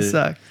 Sucks to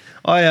suck.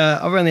 I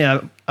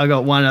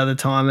got one other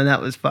time, and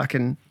that was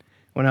fucking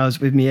when I was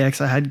with my ex.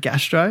 I had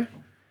gastro,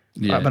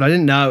 but I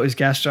didn't know it was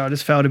gastro. I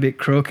just felt a bit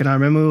crook, and I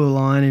remember we were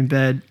lying in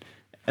bed,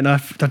 and I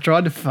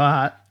tried to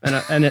fart,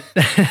 and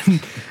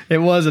it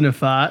wasn't a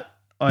fart.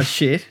 I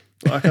shit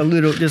like a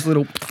little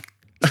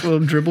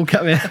dribble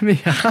coming out of my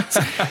ass.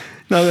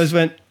 No,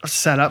 I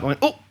sat up and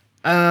went,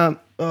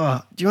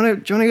 do you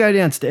want to go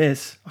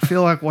downstairs? I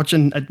feel like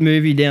watching a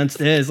movie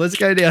downstairs. Let's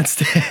go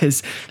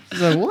downstairs. I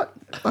was like, what?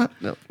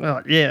 No.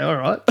 Oh, yeah, all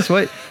right,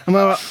 sweet. I'm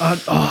like,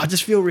 I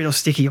just feel real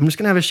sticky. I'm just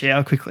going to have a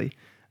shower quickly.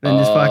 Then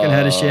just fucking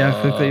had a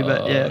shower quickly,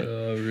 but yeah.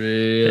 Oh,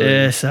 really?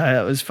 Yeah, so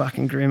that was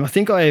fucking grim. I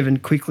think I even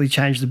quickly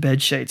changed the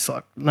bed sheets.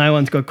 Like, no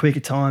one's got quicker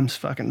times.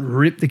 Fucking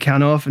ripped the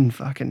cunt off and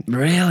fucking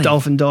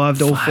dolphin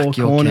dived all four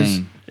corners.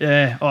 Keen.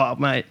 Yeah. Oh,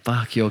 mate.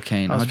 Fuck, you're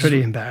keen. I was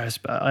pretty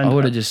embarrassed, but I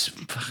would have just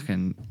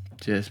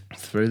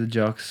threw the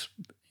jocks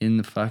in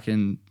the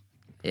fucking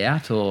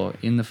out or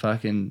in the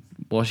fucking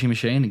washing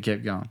machine and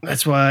kept going.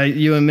 That's why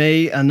you and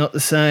me are not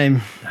the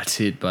same. That's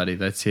it, buddy.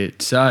 That's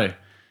it. So,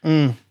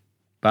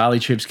 Bali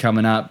trip's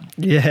coming up.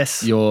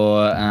 Yes.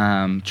 Your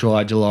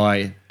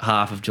July,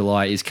 half of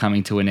July is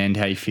coming to an end.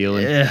 How you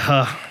feeling?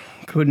 Yeah.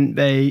 Couldn't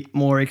be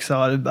more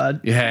excited,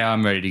 bud. Yeah,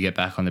 I'm ready to get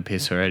back on the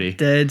piss already.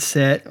 Dead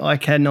set. I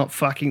cannot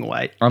fucking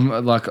wait. I'm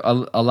like, I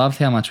loved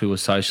how much we were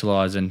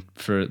socialising.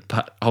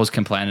 I was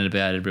complaining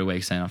about it every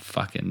week, saying I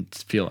fucking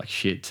feel like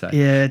shit. So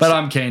yeah, but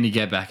I'm keen to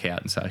get back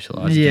out and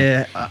socialise.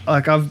 Yeah,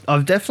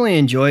 I've definitely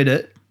enjoyed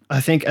it.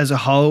 I think as a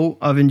whole,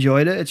 I've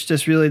enjoyed it. It's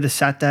just really the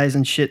Saturdays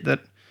and shit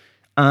that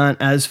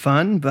aren't as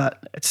fun, but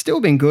it's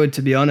still been good,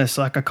 to be honest.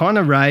 Like, I kind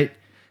of rate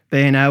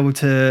being able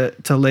to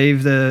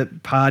leave the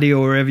party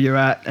or wherever you're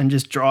at and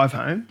just drive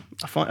home.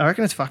 I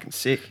reckon it's fucking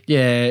sick.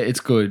 Yeah, it's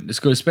good. It's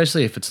good,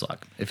 especially if it's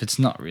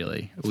not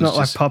really. It's not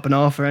like popping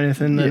off or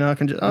anything. Then I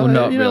can just, not you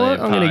know really what,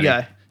 I'm going to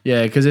go.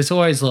 Yeah, because it's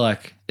always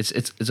like,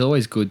 it's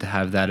always good to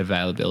have that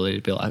availability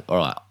to be like, all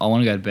right, I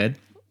want to go to bed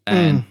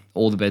and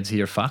all the beds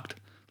here are fucked.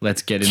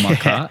 Let's get in my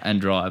car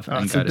and drive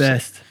and it's go the to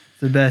best. sleep.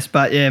 It's the best.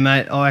 But yeah,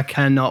 mate, I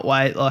cannot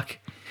wait. Like,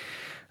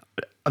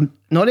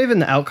 not even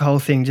the alcohol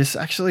thing, just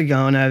actually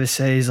going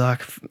overseas.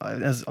 Like,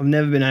 I've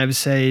never been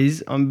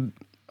overseas. I'm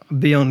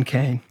beyond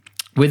keen.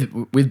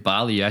 With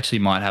Bali, you actually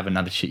might have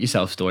another shit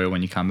yourself story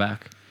when you come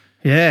back.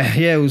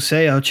 Yeah, we'll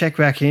see. I'll check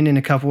back in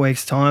a couple of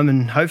weeks' time,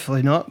 and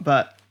hopefully not.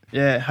 But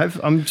yeah,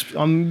 I'm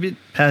a bit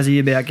pazzy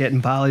about getting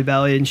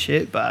Bali and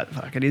shit. But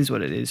fuck, it is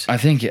what it is. I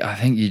think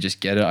you just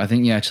get it. I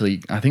think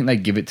they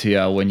give it to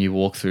you when you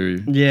walk through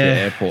the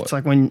airport. It's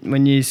like when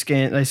they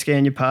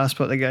scan your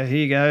passport. They go, here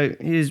you go.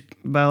 Here's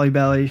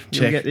Bali.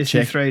 You'll get this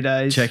in 3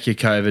 days. Check your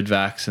COVID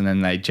vax, and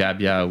then they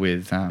jab you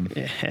with.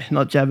 Yeah,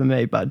 not jabbing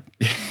me, bud.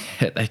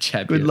 They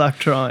jab you. Good luck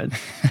trying.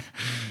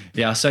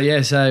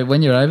 So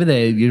when you're over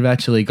there, you've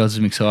actually got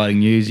some exciting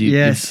news.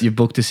 You've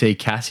booked to see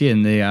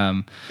Cassian,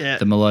 the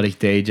melodic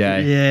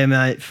DJ. Yeah,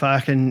 mate.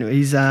 Fucking,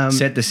 he's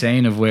set the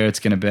scene of where it's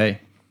going to be.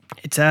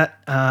 It's at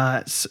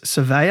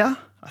Surveyor,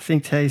 I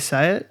think how you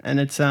say it, and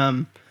it's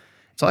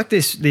like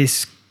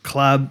this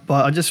club.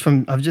 But I've just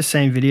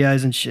seen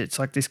videos and shit. It's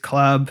like this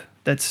club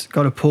that's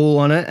got a pool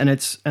on it, and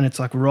it's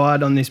like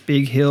right on this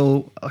big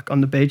hill, like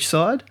on the beach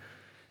side.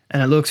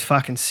 And it looks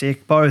fucking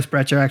sick. Boris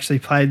Brecher actually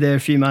played there a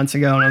few months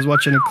ago, and I was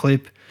watching a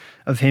clip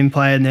of him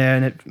playing there,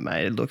 and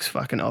it looks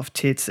fucking off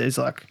tits. There's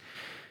like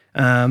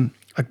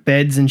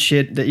beds and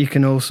shit that you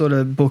can all sort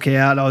of book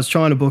out. I was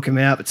trying to book them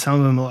out, but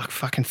some of them are like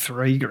fucking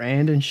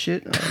 $3,000 and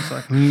shit. And I was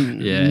like,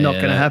 not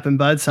going to happen,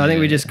 bud. So I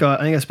think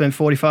I spent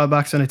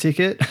 $45 on a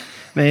ticket,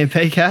 me and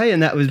PK,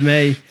 and that was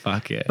me.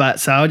 Fuck yeah. But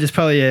so I'll just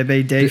probably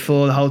be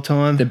D4 the whole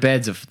time. The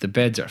beds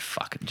are a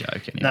fucking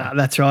joke anyway. Nah,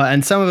 that's right.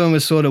 And some of them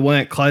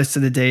weren't close to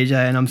the DJ,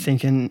 and I'm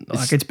thinking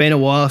it's been a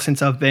while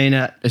since I've been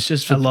at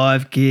a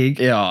live gig.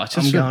 Yeah,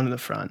 I'm going to the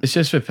front. It's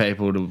just for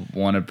people to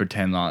want to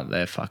pretend like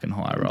they're fucking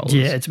high rollers.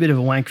 Yeah, it's a bit of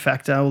a wank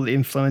factor. All the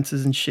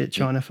influencers and shit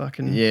trying to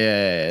fucking.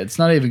 Yeah, it's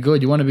not even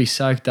good. You want to be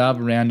soaked up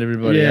around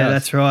everybody else. Yeah,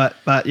 that's right.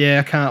 But yeah,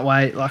 I can't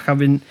wait. Like, I've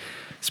been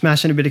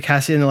smashing a bit of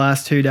Cassie in the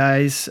last 2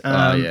 days.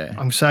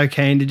 I'm so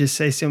keen to just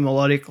see some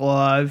melodic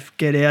live,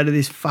 get out of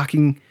this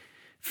fucking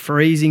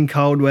freezing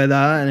cold weather,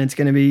 and I think it's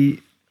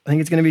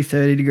going to be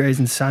 30 degrees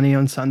and sunny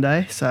on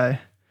Sunday. So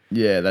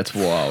yeah, that's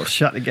wild.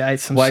 Shut the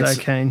gates. I'm so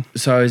keen.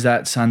 So is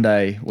that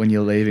Sunday when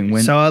you're leaving?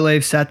 So I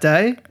leave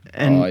Saturday,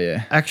 and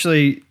yeah.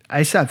 Actually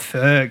ASAP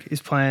Ferg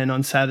is playing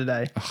on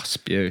Saturday. Oh,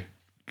 spew.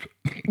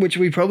 Which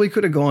we probably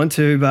could have gone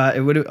to, but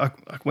it would have.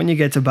 Like, when you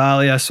get to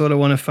Bali, I sort of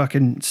want to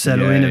fucking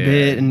settle in a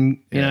bit and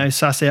you know,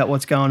 suss out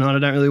what's going on. I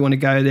don't really want to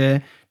go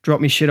there, drop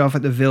me shit off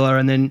at the villa,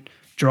 and then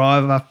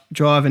drive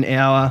an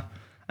hour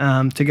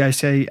to go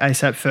see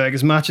ASAP Ferg,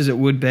 as much as it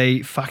would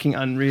be fucking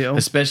unreal.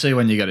 Especially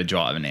when you got to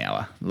drive an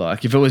hour.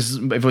 Like if it was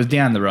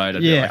down the road,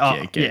 I'd be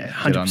like, get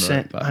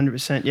 100%,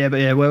 100%. Yeah, but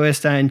yeah, where we're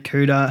staying,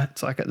 Kuta,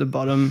 it's like at the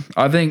bottom.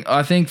 I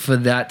think for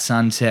that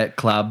Sunset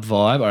Club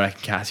vibe, I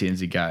reckon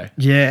Cassian's a go.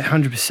 Yeah,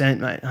 100%,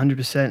 mate,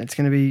 100%. It's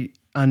going to be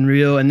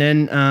unreal. And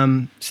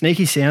then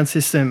Sneaky Sound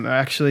System are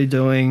actually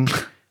doing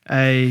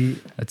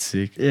That's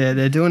sick. Yeah,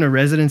 they're doing a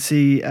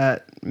residency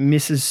at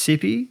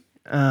Mississippi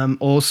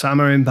all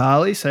summer in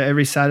Bali. So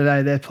every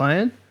Saturday they're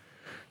playing.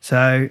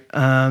 So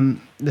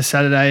the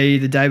Saturday,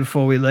 the day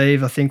before we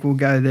leave, I think we'll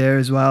go there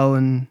as well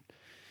and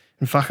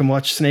fucking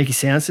watch Sneaky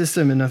Sound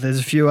System. And there's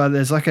a few other,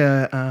 there's like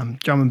a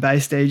drum and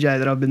bass DJ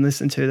that I've been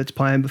listening to that's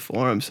playing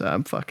before him. So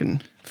I'm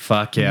fucking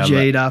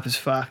G'd up as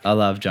fuck. I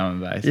love drum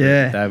and bass.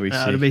 Yeah, that'd be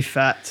sick. It'll be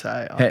fat.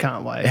 So I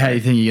can't wait. How do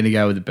you think you're going to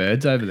go with the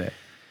birds over there?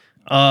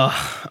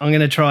 Oh, I'm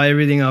going to try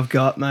everything I've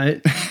got,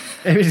 mate.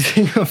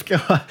 Everything I've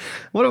got.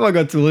 What have I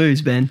got to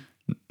lose, Ben?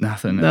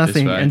 Nothing.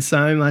 And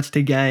so much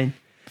to gain.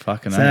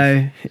 Fucking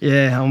so,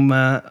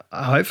 yeah,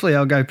 hopefully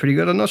I'll go pretty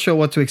good. I'm not sure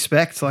what to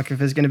expect, like if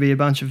there's going to be a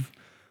bunch of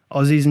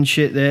Aussies and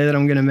shit there that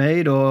I'm going to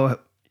meet or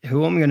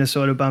who I'm going to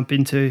sort of bump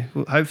into.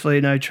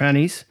 Hopefully no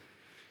trannies.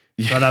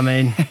 Yeah. But I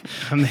mean,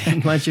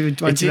 once you've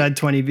had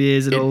 20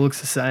 beers, it all looks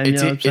the same. You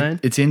know what I'm saying?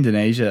 It's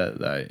Indonesia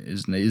though,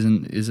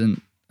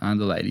 isn't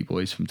the lady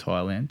boys from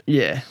Thailand?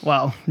 Yeah.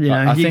 Well, you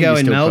go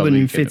in Melbourne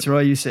and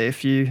Fitzroy, you see a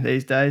few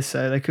these days,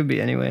 so they could be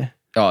anywhere.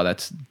 Oh,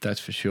 that's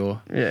for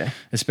sure. Yeah.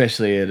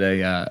 Especially at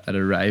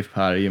a rave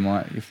party, you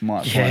might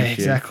find a few.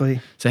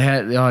 Exactly. So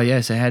how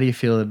do you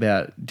feel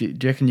about? Do you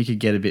reckon you could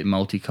get a bit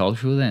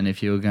multicultural then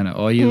if you were gonna?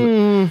 What do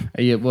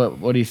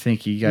you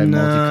think? You go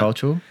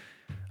multicultural?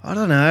 I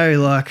don't know.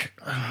 Like,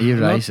 are you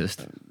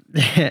racist?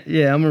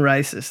 Yeah, I'm a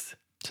racist.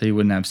 So you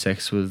wouldn't have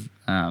sex with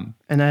an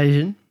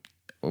Asian?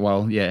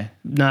 Well, yeah.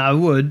 No, I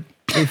would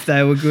if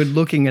they were good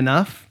looking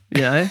enough.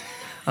 You know,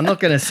 I'm not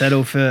going to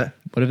settle for.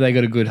 What if they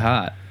got a good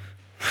heart?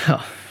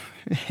 Oh,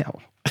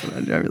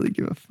 I don't really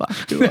give a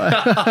fuck, do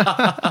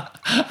I?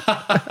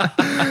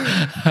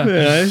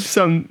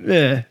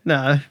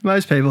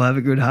 Most people have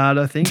a good heart,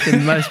 I think,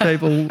 and most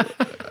people,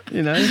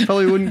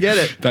 probably wouldn't get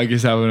it. Don't get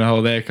yourself in a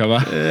hole there, come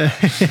on.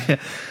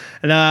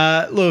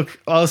 And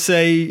look, I'll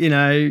say,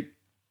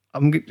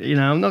 I'm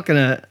not going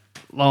to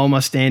lower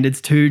my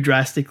standards too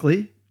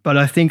drastically, but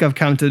I think I've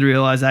come to the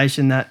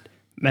realization that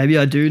maybe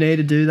I do need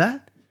to do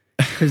that.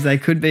 Because they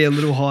could be a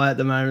little high at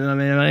the moment. I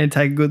mean, I need to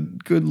take a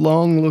good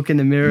long look in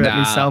the mirror at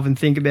myself and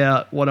think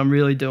about what I'm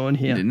really doing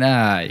here.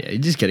 You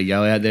just got to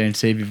go out there and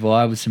see if you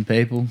vibe with some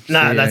people.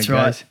 That's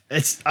right.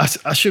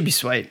 I should be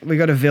sweet. We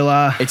got a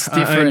villa, it's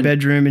different, our own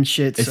bedroom and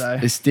shit.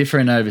 It's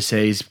different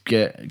overseas.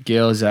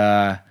 Girls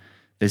are.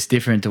 It's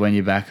different to when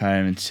you're back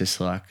home. It's just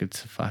like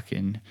it's a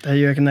fucking. Do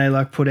you reckon they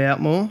like put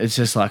out more? It's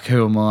just like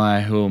who am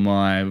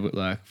I?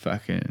 Like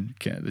fucking.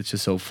 It's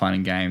just all fun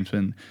and games.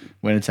 When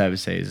it's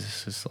overseas,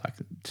 it's just like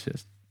it's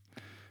just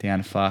down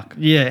to fuck.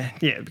 Yeah,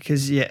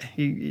 because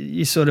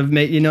you sort of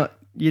meet. You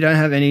don't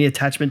have any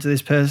attachment to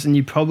this person.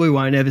 You probably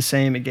won't ever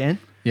see him again.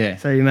 Yeah.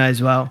 So you may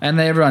as well. And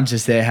everyone's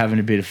just there having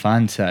a bit of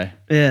fun. So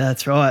yeah,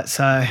 that's right.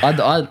 So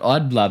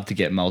I'd love to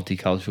get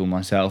multicultural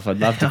myself. I'd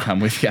love to come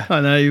with you.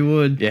 I know you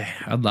would. Yeah,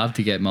 I'd love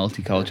to get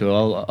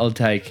multicultural. I'll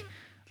take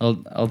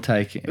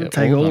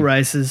all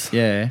races.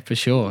 Yeah, for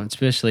sure.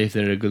 Especially if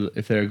they're a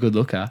good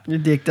looker. Your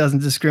dick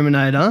doesn't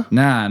discriminate, huh?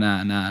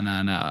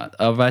 Nah.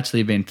 I've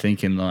actually been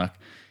thinking like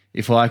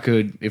if I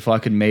could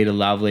meet a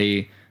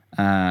lovely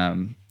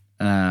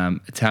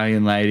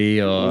Italian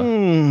lady or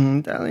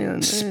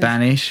Italian,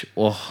 Spanish.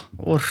 Oh,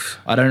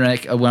 I don't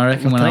reckon.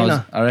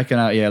 Latina.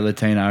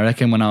 Latina. I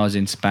reckon when I was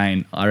in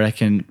Spain, I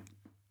reckon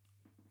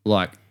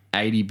like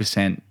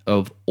 80%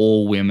 of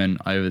all women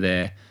over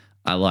there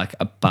are like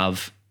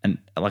above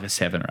like a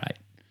 7 or 8.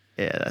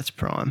 Yeah, that's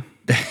prime.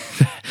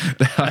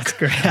 That's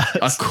great.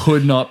 I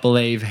could not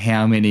believe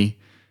how many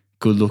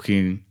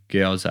good-looking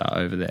girls are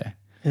over there.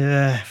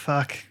 Yeah,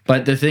 fuck.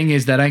 But the thing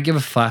is, they don't give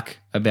a fuck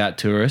about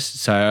tourists.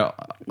 So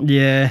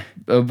yeah,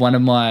 one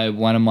of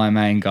my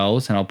main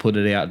goals, and I'll put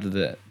it out to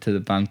the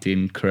bunked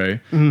in crew,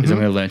 is I'm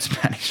going to learn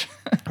Spanish.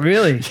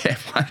 Really? Yeah,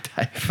 one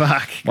day.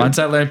 Fuck. Once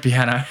I learn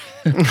piano,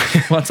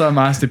 once I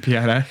master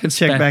piano,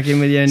 check back in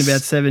with you in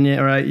about 7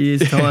 or 8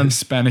 years time.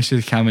 Spanish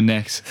is coming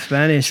next.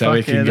 Spanish, so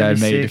we can go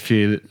meet a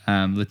few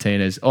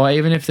Latinas, or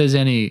even if there's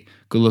any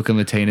good-looking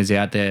Latinas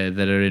out there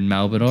that are in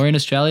Melbourne or in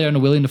Australia and are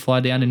willing to fly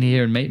down in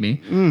here and meet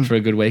me for a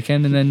good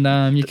weekend, and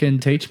then you can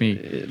teach me.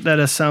 That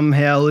are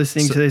somehow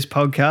listening to this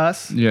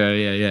podcast.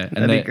 Yeah.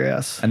 That'd be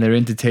gross. And they're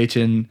into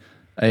teaching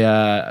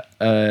a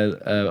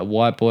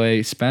white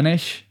boy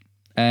Spanish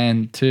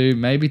and to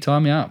maybe tie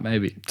me up,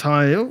 maybe.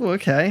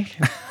 Okay.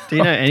 Do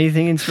you know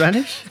anything in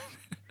Spanish?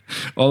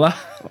 Hola.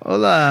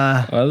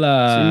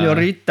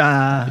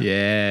 Señorita.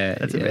 Yeah.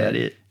 That's about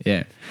it.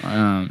 Yeah.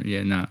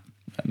 No.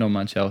 Not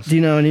much else. Do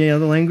you know any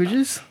other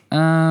languages?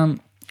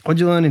 What'd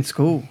you learn in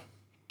school?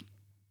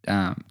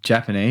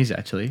 Japanese,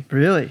 actually.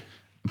 Really?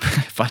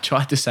 If I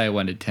tried to say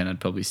 1 to 10, I'd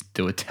probably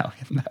do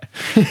Italian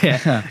though.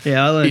 Yeah,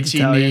 I learned Ichi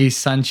Italian. ni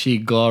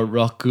sanchi go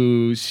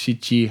roku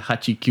shichi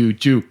hachi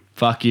kyu.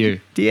 Fuck you.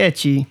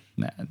 Dieci.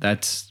 Nah,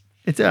 that's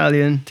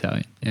Italian.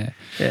 Italian. Yeah.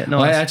 Yeah,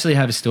 Well, I nice. actually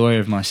have a story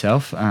of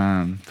myself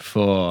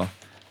for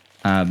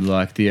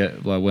like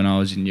when I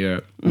was in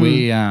Europe.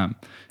 We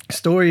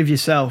Story of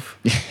yourself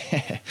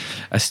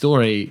a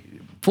story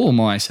for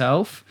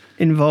myself.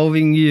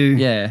 involving you.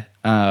 Yeah.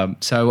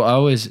 So I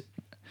always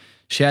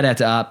shout out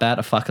to Art Bat.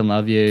 I fucking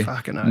love you.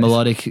 Fucking oath.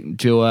 Melodic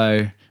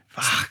duo.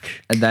 Fuck.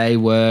 They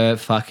were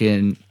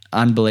fucking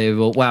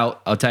unbelievable. Well,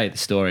 I'll tell you the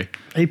story.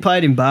 He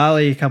played in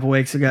Bali a couple of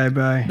weeks ago,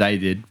 bro. They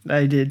did.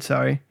 They did,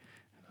 sorry.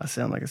 I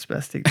sound like a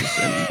spastic.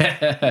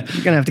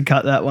 You're going to have to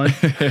cut that one.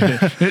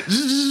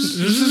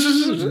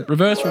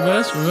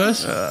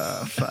 reverse.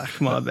 Oh, fuck,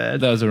 my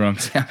bad. That was the wrong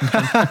sound.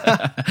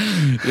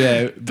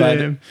 Yeah, but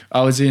Damn.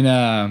 I was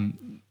in.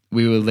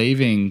 We were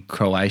leaving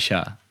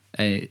Croatia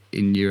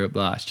in Europe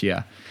last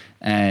year,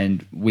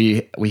 and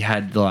we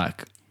had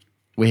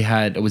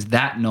it was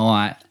that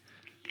night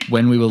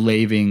when we were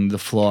leaving the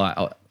flight.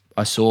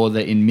 I saw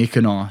that in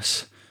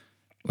Mykonos,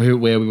 where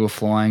we were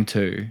flying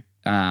to,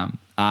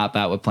 Art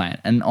Bat were playing,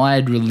 and I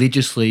had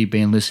religiously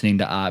been listening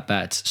to Art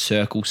Bat's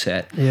Circle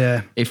set.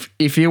 Yeah.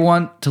 If you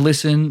want to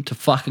listen to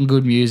fucking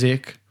good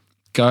music,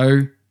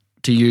 go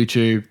to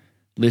YouTube,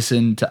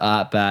 listen to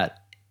Art Bat,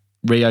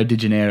 Rio de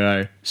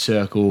Janeiro,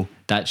 Circle.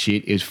 That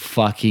shit is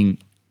fucking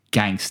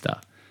gangster.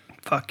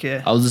 Fuck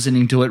yeah. I was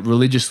listening to it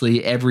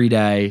religiously every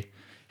day,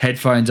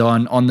 headphones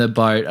on the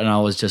boat, and I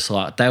was just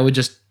like, they would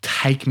just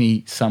take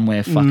me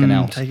somewhere fucking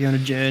else. Take you on a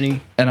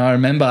journey. And I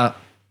remember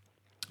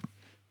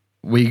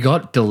we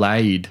got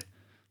delayed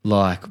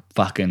like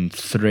fucking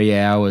 3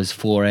 hours,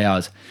 4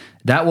 hours.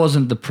 That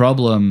wasn't the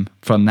problem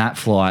from that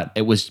flight.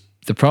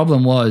 The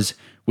problem was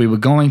we were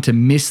going to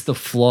miss the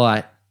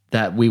flight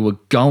that we were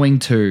going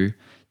to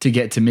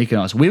get to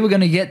Mykonos. We were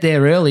going to get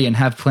there early and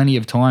have plenty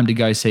of time to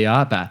go see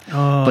Art Bat.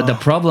 Oh. But the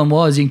problem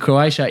was in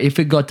Croatia, if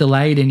it got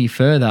delayed any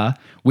further,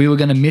 we were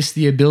going to miss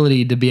the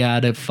ability to be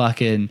able to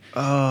fucking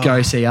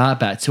go see Art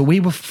Bat. So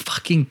we were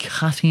fucking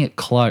cutting it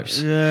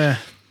close. Yeah.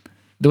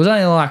 There was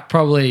only like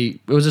it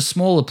was a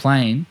smaller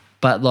plane,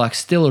 but like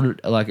still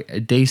like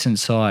a decent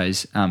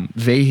size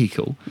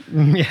vehicle,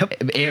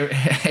 Yep.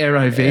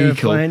 aero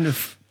vehicle. Airplane,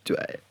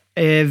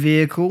 air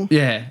vehicle.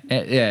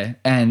 Yeah.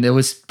 And there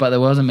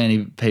wasn't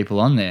many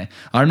people on there.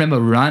 I remember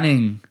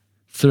running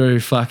through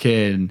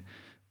fucking,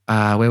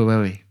 where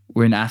were we?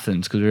 We're in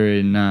Athens because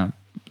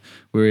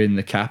we're in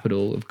the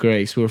capital of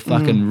Greece. We were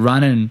fucking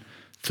running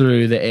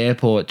through the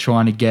airport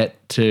trying to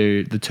get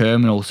to the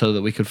terminal so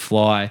that we could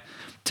fly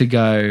to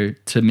go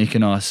to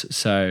Mykonos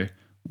so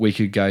we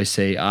could go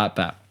see Art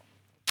Bat.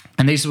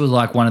 And this was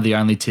like one of the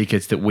only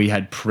tickets that we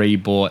had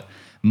pre-bought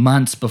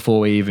months before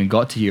we even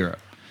got to Europe.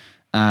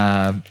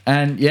 And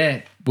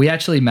yeah, we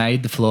actually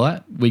made the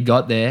flight. We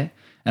got there,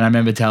 and I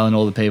remember telling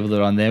all the people that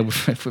were on there, we're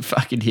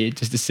fucking here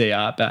just to see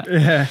Art Bat.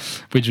 Yeah.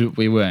 Which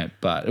we weren't,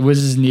 but it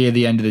was near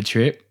the end of the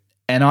trip.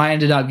 And I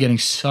ended up getting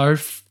so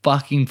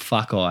fucking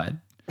fuck-eyed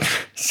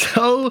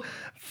So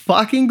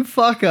fucking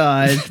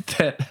fuck-eyed.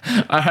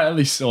 that I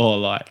only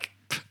saw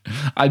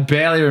I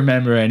barely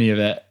remember any of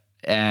it.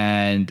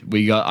 And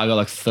I got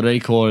like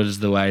 3/4 of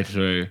the way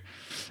through.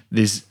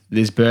 This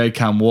bird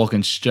come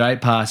walking straight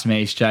past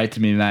me, straight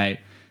to me, mate.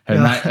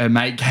 Her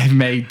mate gave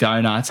me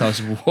donuts. I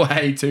was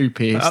way too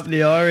pissed. Up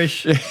the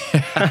Irish.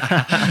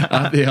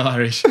 Up the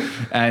Irish.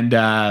 And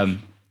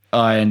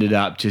I ended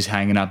up just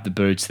hanging up the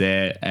boots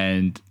there,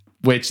 and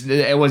which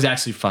it was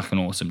actually fucking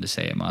awesome to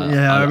see him.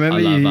 I remember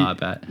I love Art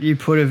Bat. you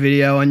put a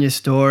video on your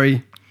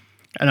story,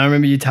 and I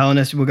remember you telling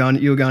us you were going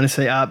to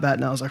see Art Bat,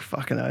 and I was like,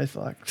 fucking oath,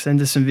 like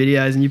send us some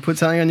videos. And you put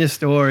something on your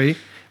story,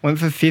 went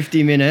for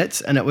 50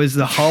 minutes, and it was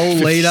the whole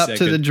lead up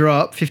to the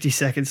drop, 50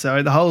 seconds,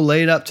 sorry, the whole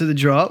lead up to the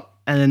drop,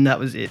 and then that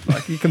was it.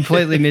 Like you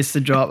completely missed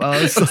the drop.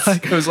 I was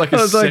like, It was like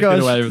a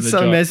second away from the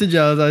drop. Message,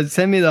 I was like,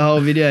 send me the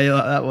whole video. You're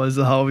like, that was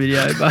the whole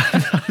video, but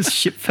I was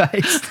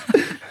shit-faced.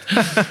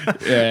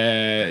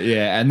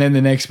 Yeah. And then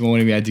the next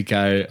morning we had to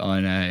go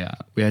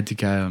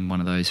on one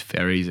of those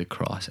ferries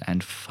across,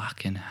 and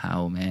fucking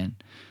hell, man,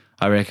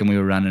 I reckon we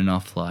were running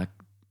off like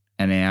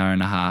an hour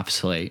and a half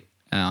sleep.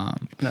 No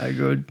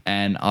good.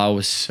 And I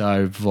was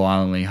so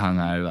violently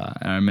hungover.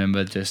 And I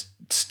remember just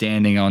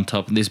standing on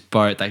top of this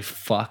boat. They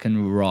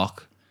fucking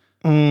rock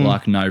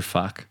like no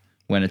fuck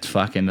when it's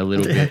fucking a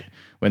little bit,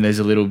 when there's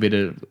a little bit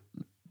of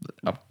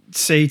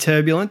Sea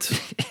turbulence.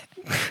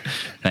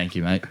 Thank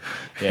you, mate.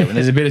 Yeah, when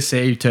there's a bit of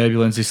sea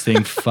turbulence, this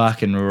thing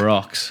fucking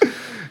rocks.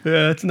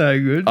 Yeah, that's no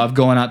good. I've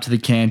gone up to the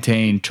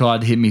canteen,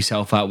 tried to hit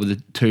myself up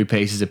with 2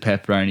 pieces of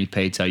pepperoni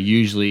pizza.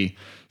 Usually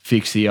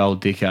fix the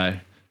old dicko,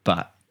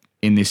 but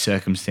in this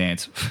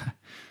circumstance,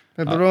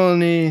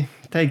 Pepperoni,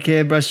 take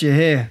care, brush your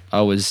hair.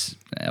 I was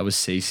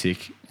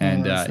seasick,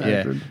 and that's no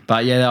yeah. good.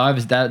 But yeah,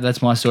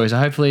 that's my story. So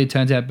hopefully it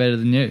turns out better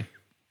than you.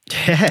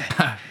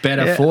 Yeah.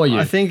 Better for you.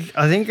 I think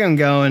I'm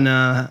going.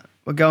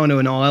 We're going to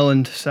an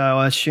island, so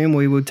I assume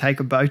we will take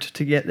a boat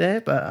to get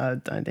there. But I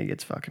don't think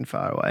it's fucking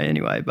far away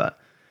anyway. But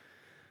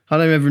I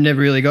never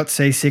really got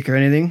seasick or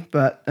anything,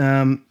 but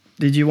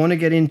did you want to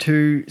get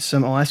into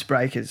some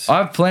icebreakers? I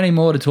have plenty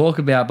more to talk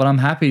about, but I'm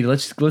happy.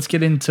 Let's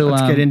get into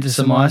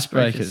some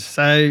icebreakers.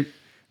 So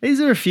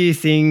these are a few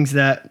things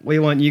that we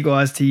want you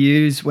guys to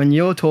use when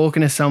you're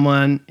talking to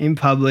someone in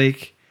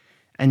public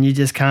and you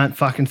just can't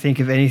fucking think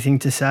of anything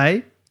to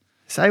say.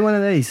 Say one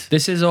of these.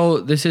 This is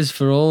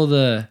for all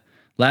the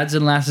lads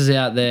and lasses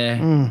out there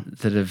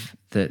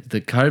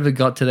that COVID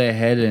got to their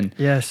head, and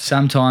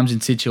sometimes in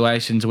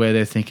situations where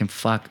they're thinking,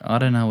 fuck, I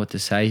don't know what to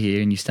say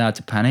here, and you start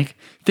to panic.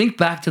 Think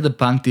back to the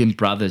Bunked In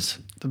Brothers.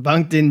 The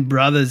Bunked In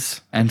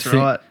Brothers. That's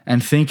right.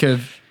 And think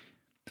of,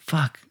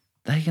 fuck,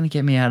 they're going to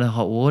get me out of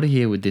hot water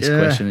here with this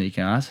question that you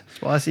can ask.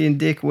 Spicy and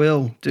Dick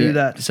will do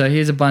that. So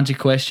here's a bunch of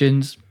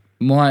questions.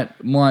 Might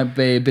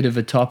be a bit of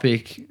a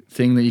topic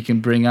thing that you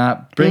can bring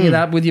up. Bring it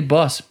up with your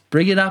boss.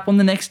 Bring it up on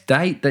the next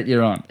date that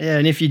you're on. Yeah,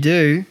 and if you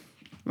do,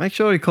 make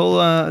sure you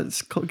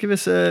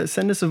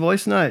send us a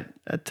voice note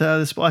at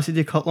the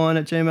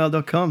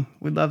spicydickhotline@gmail.com.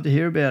 We'd love to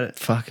hear about it.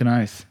 Fucking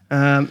oath.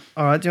 All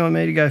right, do you want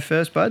me to go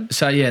first, bud?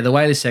 So yeah, the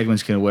way this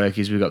segment's going to work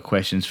is we've got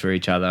questions for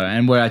each other,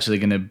 and we're actually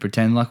going to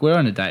pretend like we're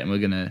on a date, and we're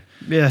going to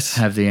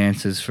have the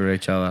answers for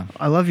each other.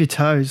 I love your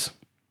toes.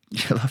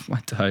 You love my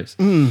toes.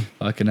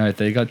 Fucking oath.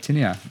 They got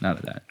tinea. None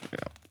of that.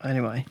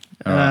 Anyway.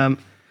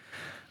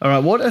 All right,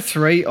 what are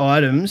 3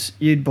 items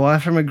you'd buy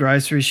from a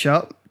grocery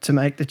shop to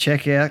make the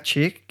checkout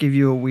chick give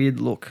you a weird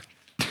look?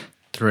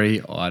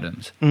 3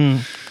 items.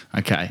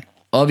 Okay.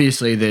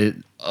 Obviously, there's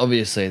the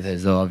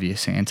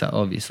obvious answer,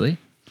 obviously.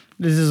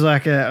 This is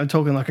I'm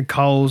talking like a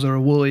Coles or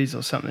a Woolies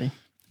or something.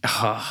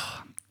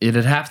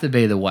 It'd have to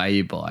be the way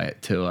you buy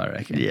it too, I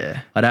reckon.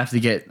 Yeah. I'd have to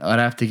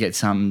get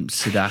something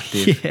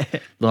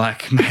seductive.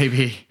 Like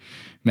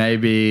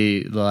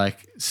maybe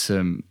like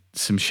some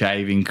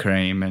shaving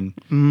cream and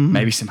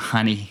maybe some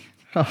honey.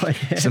 Oh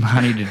yeah. Some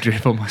honey to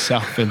drip on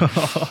myself and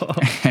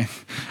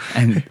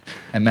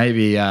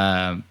maybe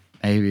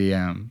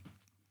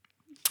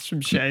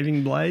some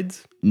shaving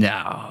blades.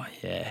 No.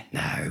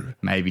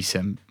 Maybe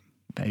some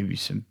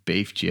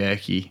beef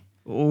jerky.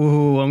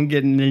 Oh,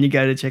 then you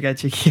go to check out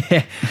chick.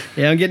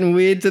 Yeah, I'm getting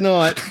weird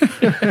tonight.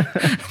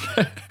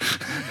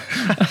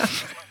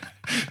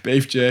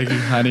 Beef jerky,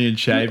 honey, and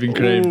shaving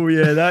cream. Oh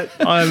yeah,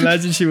 I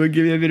imagine she would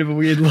give you a bit of a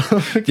weird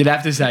look. You'd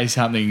have to say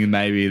something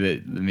maybe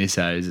that the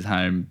missos at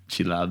home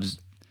she loves.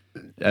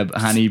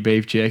 Honey,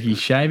 beef jerky,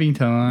 shaving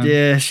time.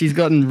 Yeah, she's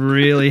gotten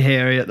really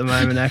hairy at the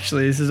moment.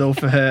 Actually, this is all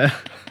for her.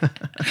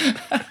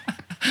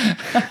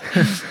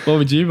 What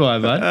would you buy,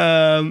 bud?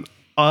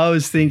 I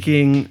was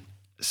thinking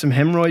some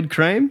hemorrhoid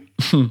cream.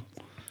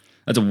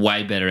 That's a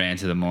way better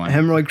answer than mine.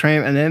 Hemorrhoid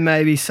cream, and then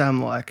maybe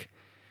some like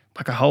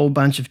a whole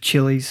bunch of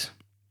chilies,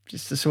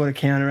 just to sort of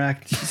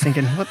counteract. She's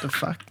thinking, what the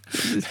fuck?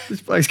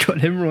 This bloke's got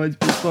hemorrhoids,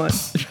 but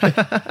it's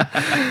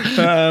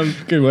fine.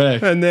 Good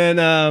work. And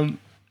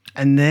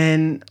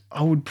then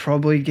I would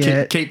probably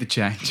get keep the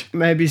change.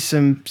 Maybe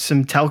some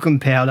talcum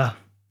powder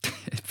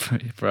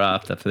for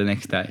after for the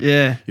next day.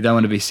 Yeah, you don't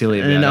want to be silly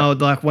about it.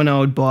 And when I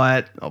would buy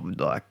it, I would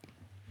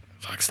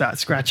start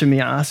scratching my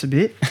ass a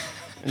bit.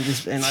 And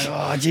just being like,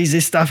 oh, geez,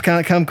 this stuff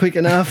can't come quick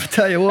enough. I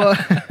tell you what.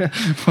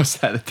 What's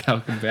that, the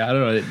talcum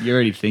powder? Or you're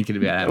already thinking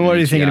about it. I'm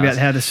already thinking about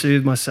how to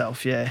soothe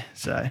myself, yeah.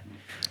 So,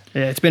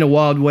 yeah, it's been a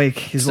wild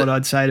week is what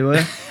I'd say to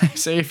her.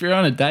 See, if you're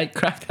on a date,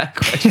 crack that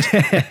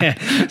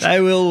question. They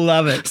will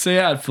love it. See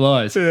how it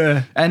flies.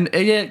 Yeah. And,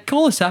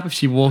 call us up if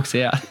she walks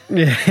out.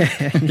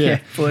 Yeah,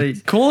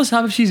 please. Call us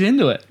up if she's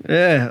into it.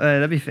 Yeah,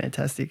 that'd be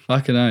fantastic.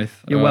 Fucking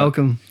oath. You're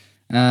welcome.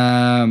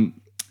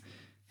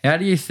 How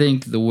do you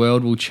think the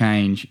world will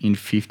change in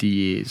 50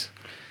 years?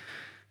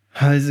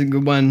 This is a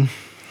good one.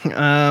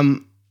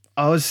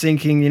 I was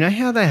thinking, you know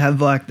how they have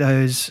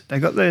they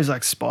got those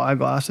like spy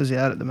glasses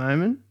out at the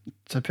moment?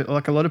 So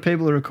like a lot of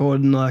people are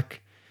recording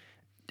like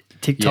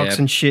TikToks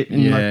and shit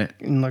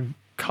in like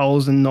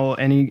Coles and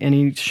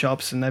any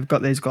shops, and they've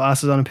got these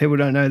glasses on and people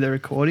don't know they're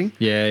recording.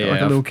 Yeah.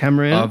 Like a little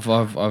camera in it.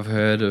 I've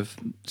heard of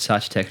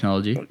such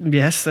technology.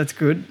 Yes, that's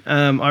good.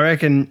 I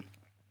reckon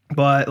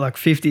by like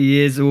 50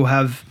 years we'll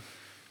have,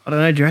 I don't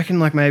know, do you reckon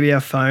like maybe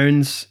our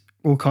phones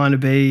will kind of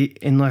be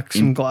in like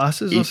some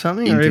glasses or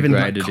something, or even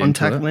like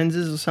contact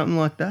lenses or something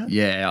like that?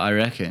 Yeah, I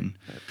reckon.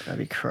 That'd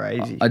be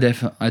crazy. I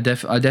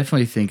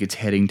definitely think it's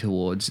heading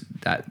towards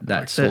that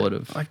like sort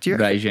of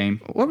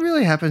regime. What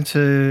really happened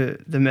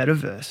to the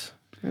metaverse?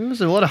 There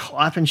was a lot of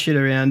hype and shit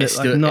around it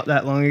not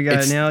that long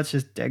ago. Now it's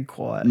just dead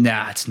quiet.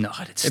 Nah, it's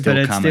not. It's still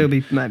coming. But it'd still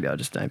be, maybe I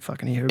just don't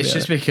fucking hear about it. It's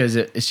just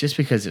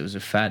because it was a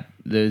fad.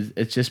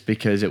 It's just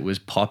because it was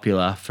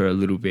popular for a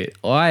little bit.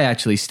 I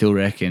actually still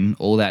reckon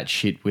all that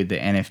shit with the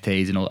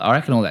NFTs and all, I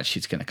reckon all that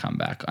shit's going to come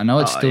back. I know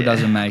it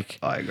doesn't make...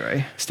 I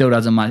agree. Still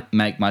doesn't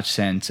make much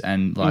sense,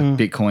 and like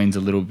Bitcoin's a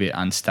little bit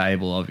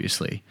unstable,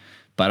 obviously.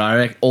 But I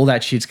reckon all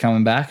that shit's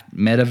coming back.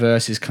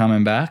 Metaverse is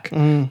coming back.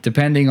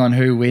 Depending on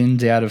who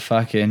wins out of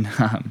fucking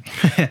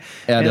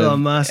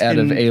Elon Musk, out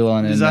of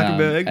Elon and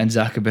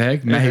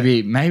Zuckerberg.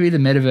 Maybe the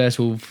metaverse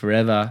will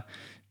forever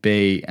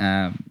be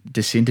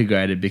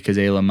disintegrated because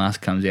Elon Musk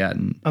comes out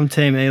and I'm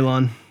team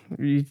Elon.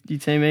 You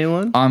team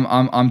Elon?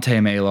 I'm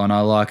Team Elon.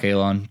 I like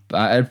Elon.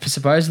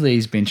 Supposedly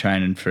he's been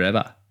training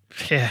forever.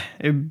 Yeah,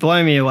 it'd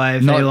blow me away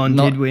if Elon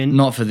did win.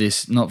 Not for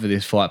this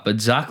fight, but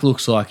Zach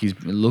looks like he's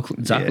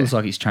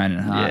training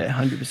hard. Yeah,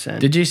 100%.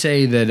 Did you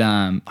see that?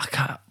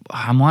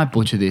 I might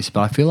butcher this,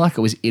 but I feel like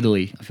it was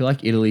Italy. I feel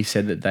like Italy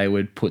said that they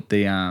would put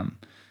the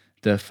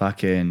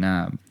fucking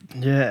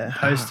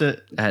host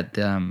it at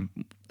the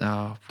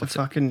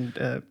fucking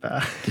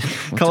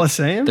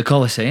Colosseum. The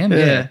Colosseum.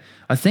 Yeah,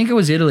 I think it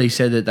was Italy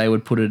said that they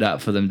would put it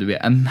up for them to be.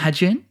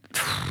 Imagine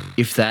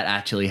if that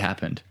actually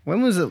happened.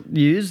 When was it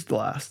used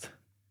last?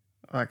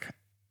 Like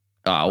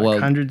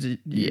hundreds of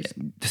years.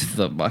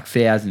 Yeah, like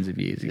thousands of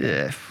years ago.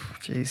 Yeah,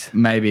 jeez.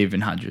 Maybe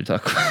even hundreds.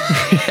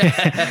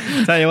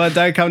 Tell you what,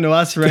 don't come to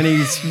us for any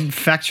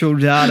factual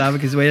data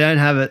because we don't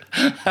have it.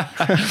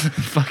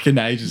 Fucking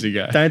ages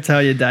ago. Don't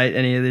tell your date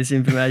any of this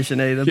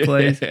information either,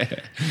 please.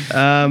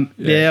 I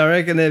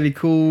reckon that'd be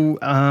cool.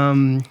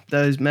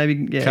 Those maybe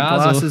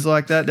glasses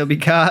like that. There'll be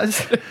cars.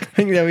 I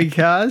think there'll be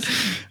cars.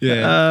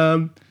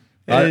 Yeah.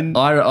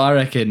 I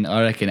reckon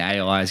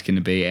AI is going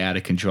to be out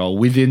of control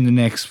within the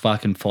next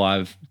fucking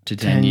 5 to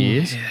 10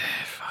 years,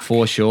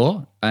 for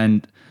sure.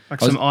 And like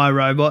some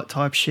iRobot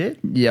type shit.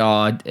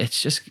 Yeah,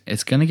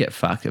 it's going to get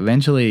fucked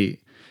eventually.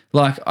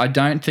 Like, I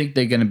don't think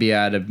they're going to be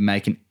able to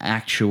make an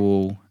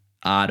actual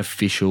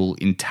artificial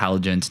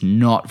intelligence.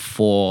 Not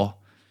for.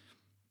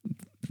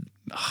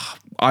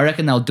 I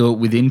reckon they'll do it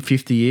within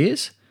 50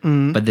 years,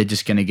 but they're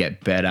just going to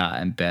get better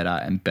and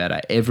better and better.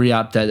 Every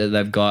update that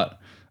they've got.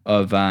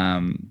 Of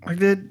like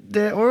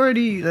they're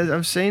already.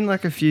 I've seen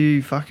like a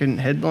few fucking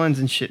headlines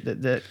and shit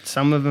that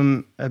some of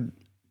them are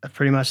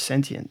pretty much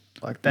sentient.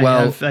 Like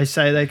they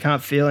say they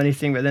can't feel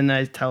anything, but then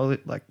they tell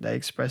it like they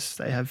express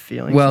they have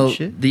feelings. And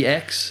shit.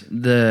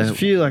 There's a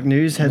few like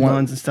news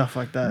headlines and stuff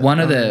like that.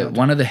 One of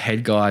the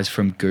head guys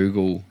from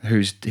Google,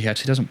 he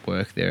actually doesn't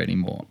work there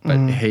anymore,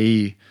 but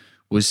he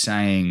was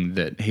saying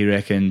that he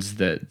reckons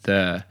that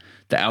the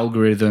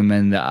algorithm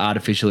and the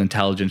artificial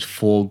intelligence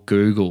for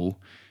Google.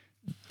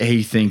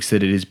 He thinks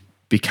that it is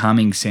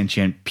becoming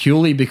sentient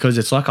purely because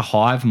it's like a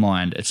hive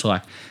mind. It's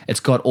like it's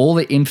got all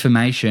the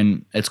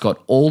information, it's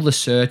got all the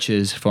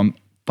searches from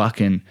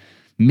fucking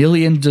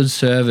millions of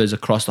servers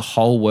across the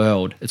whole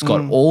world. It's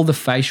got all the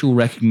facial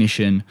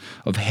recognition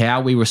of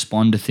how we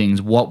respond to things,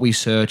 what we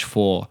search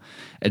for.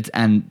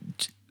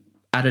 And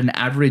at an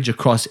average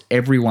across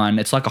everyone,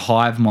 it's like a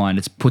hive mind.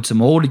 It puts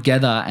them all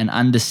together and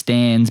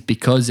understands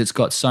because it's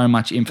got so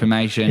much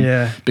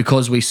information,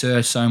 because we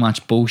search so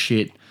much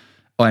bullshit.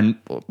 And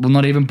well,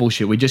 not even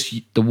bullshit.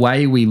 The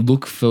way we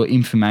look for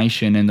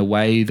information and the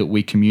way that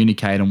we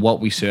communicate and what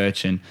we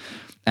search and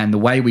the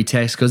way we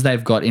text, because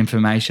they've got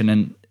information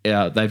and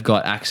they've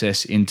got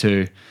access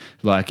into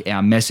like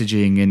our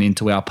messaging and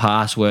into our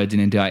passwords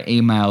and into our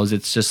emails.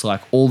 It's just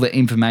like all the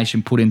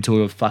information put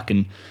into a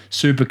fucking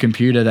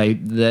supercomputer.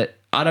 That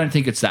I don't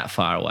think it's that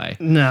far away.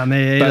 No,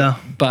 me either.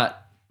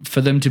 But for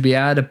them to be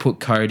able to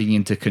put coding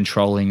into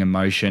controlling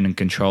emotion and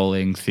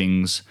controlling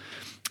things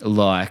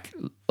like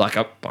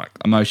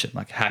emotion,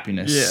 like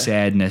happiness,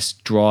 sadness,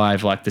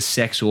 drive, like the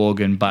sex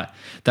organ. But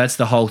that's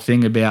the whole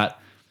thing about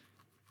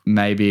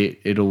maybe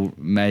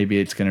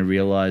it's going to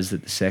realize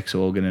that the sex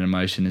organ and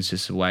emotion is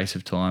just a waste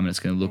of time, and it's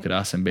going to look at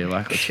us and be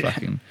like, let's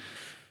fucking.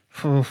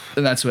 And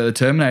that's where the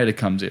Terminator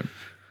comes in.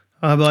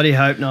 I bloody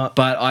hope not.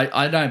 But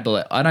I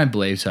don't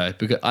believe so,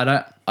 because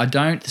I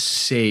don't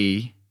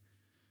see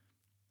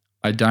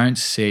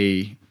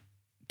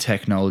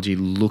technology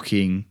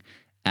looking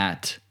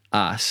at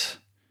us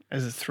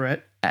as a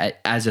threat. I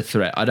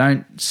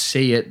don't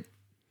see it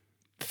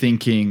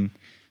thinking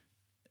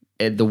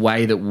the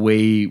way that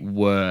we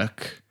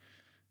work.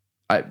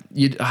 I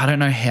don't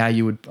know how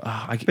you would.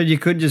 But you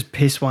could just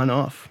piss one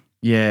off.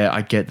 Yeah,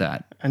 I get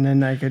that. And then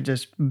they could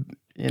just,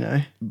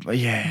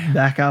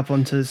 back up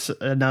onto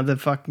another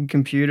fucking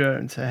computer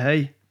and say,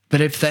 hey. But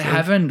if they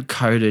haven't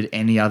coded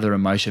any other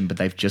emotion, but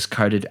they've just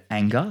coded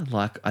anger,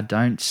 like I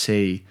don't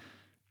see.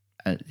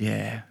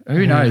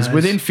 Who knows?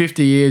 Within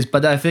 50 years,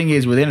 but the thing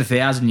is, within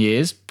 1,000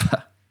 years,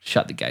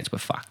 shut the gates, we're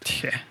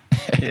fucked.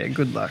 Yeah,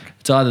 good luck.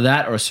 It's either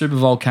that or a super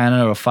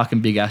volcano or a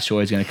fucking big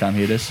asteroid's going to come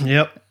hit us.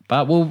 Yep.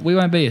 But we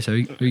won't be here, so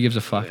who gives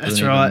a fuck?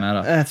 That's right.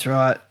 That's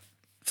right.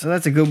 So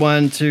that's a good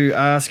one to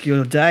ask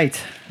your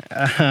date.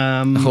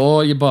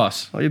 Or your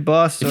boss. Or your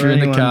boss. If you're in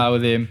the car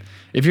with him.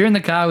 If you're in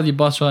the car with your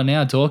boss right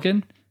now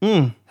talking,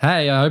 hey,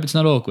 I hope it's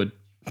not awkward.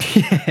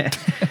 Yeah.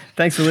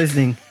 Thanks for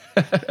listening.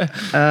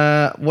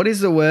 What is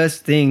the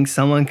worst thing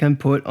someone can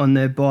put on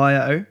their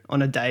bio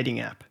on a dating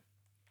app?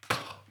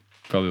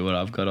 Probably what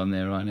I've got on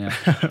there right now.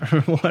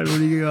 What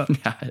do you got? No,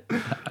 I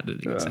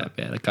don't think it's that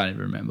bad. I can't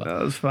even remember.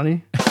 That was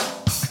funny.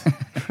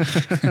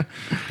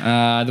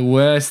 The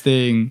worst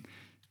thing,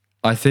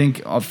 I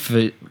think, I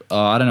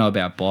don't know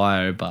about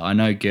bio, but I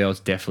know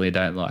girls definitely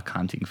don't like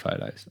hunting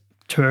photos.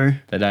 True.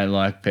 They don't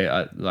like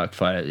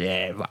photos.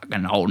 Yeah,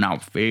 fucking holding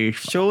up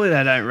fish. Surely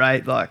they don't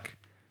rate like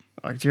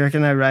Like, do you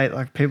reckon they rate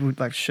like people with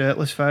like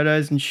shirtless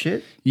photos and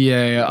shit?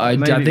 Yeah, I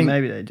think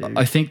maybe they do.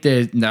 I think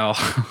there's no.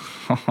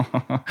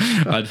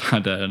 I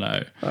don't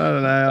know. I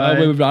don't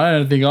know. I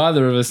don't think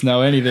either of us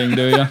know anything, to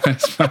be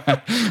honest.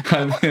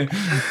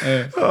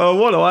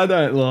 What I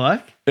don't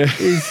like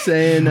is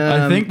saying.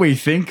 I think we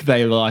think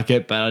they like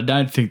it, but I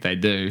don't think they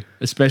do.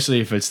 Especially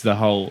if it's the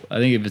whole. I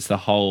think if it's the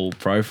whole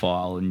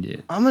profile and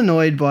yeah. I'm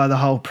annoyed by the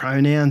whole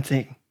pronoun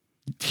thing.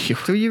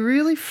 Do you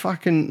really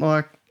fucking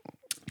like?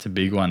 It's a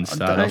big one to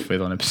start off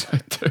with on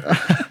episode 2.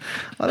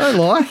 I don't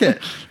like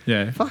it.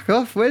 Yeah. Fuck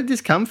off. Where did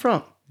this come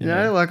from? You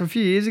know, like a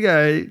few years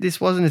ago, this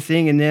wasn't a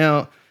thing, and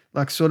now,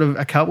 like, sort of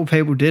a couple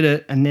people did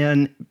it, and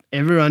now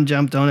everyone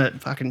jumped on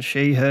it. Fucking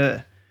she,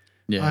 her.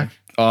 Yeah. Like,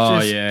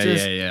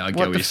 yeah. I get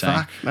what you're saying.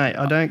 Fuck, mate?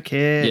 I don't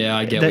care. Yeah,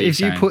 I get what you're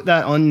saying. If you put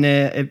that on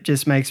there, it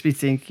just makes me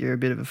think you're a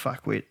bit of a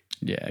fuckwit.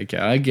 Yeah, okay.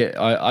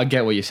 I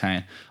get what you're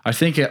saying. I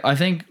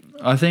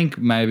think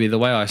maybe the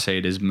way I see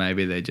it is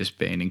maybe they're just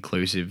being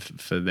inclusive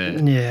for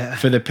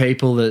the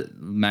people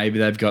that maybe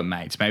they've got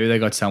mates. Maybe they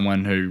got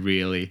someone who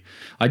really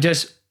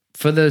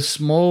for the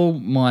small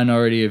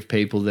minority of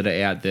people that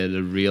are out there that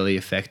are really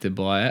affected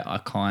by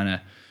it,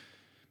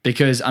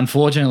 because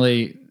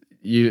unfortunately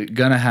you're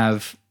gonna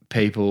have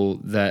people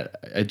that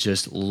are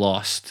just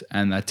lost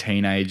and they're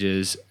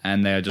teenagers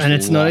and they're just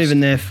it's lost. Not even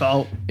their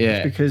fault.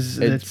 Yeah, because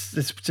it's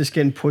just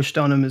getting pushed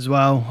on them as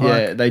well.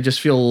 Yeah, they just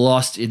feel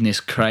lost in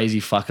this crazy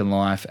fucking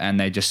life and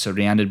they're just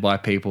surrounded by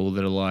people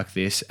that are like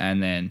this,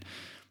 and then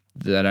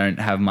they don't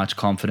have much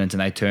confidence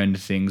and they turn to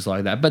things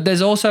like that. But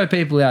there's also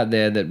people out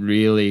there that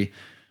really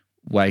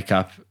wake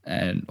up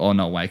or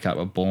not wake up,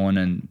 are born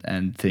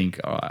and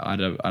think, oh, I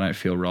don't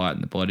feel right in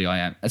the body I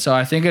am. And so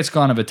I think it's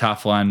kind of a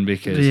tough one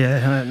because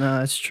no,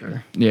 that's true.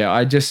 Yeah,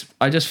 I just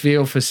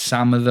feel for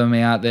some of them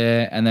out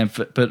there, and then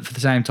but for the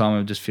same time,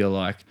 I just feel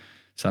like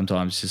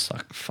sometimes it's just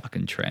like a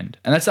fucking trend,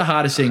 and that's the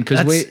hardest thing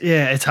because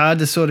it's hard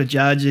to sort of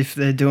judge if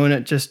they're doing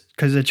it just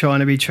because they're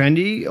trying to be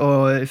trendy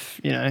or if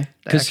they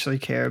actually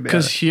care about it.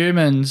 Because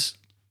humans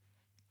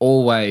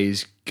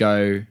always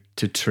go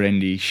to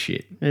trendy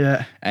shit.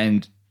 Yeah,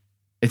 and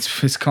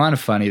it's kind of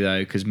funny though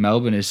because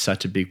Melbourne is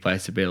such a big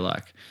place to be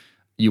like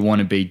you want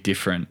to be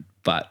different,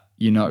 but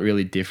you're not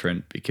really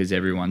different because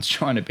everyone's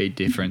trying to be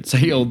different. So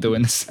you're all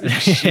doing the same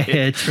shit.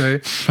 Yeah,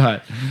 true.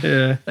 But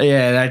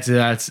yeah, that's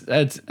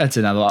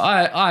another one.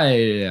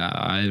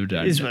 I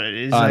don't. It is what it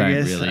is, I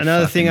guess. Really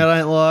another thing I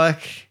don't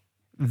like,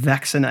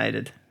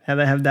 vaccinated. How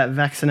they have that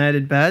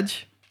vaccinated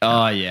badge.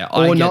 Oh yeah,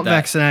 or not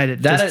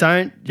vaccinated.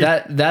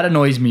 That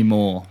annoys me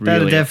more.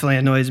 Really. That definitely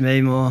annoys me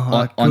more.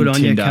 Like, good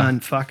on you,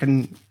 cunt.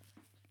 Fucking.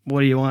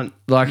 What do you want?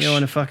 Like, you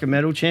want a fucking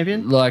medal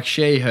champion? Like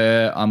she,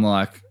 her. I'm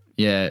like,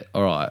 yeah,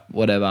 all right,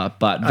 whatever.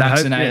 But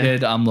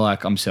vaccinated, I'm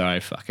like, I'm sorry,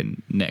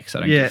 fucking next.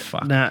 I don't give a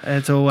fuck. Nah,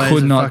 it's always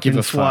could a not fucking give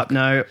a swipe fuck.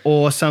 No.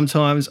 Or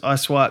sometimes I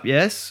swipe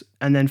yes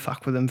and then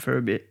fuck with them for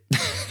a bit.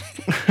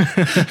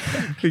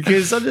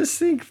 Because I just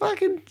think,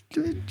 fucking,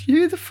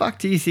 who the fuck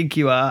do you think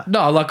you are?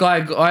 No, like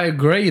I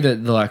agree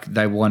that like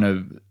they want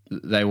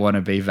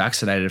to be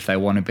vaccinated if they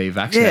want to be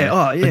vaccinated.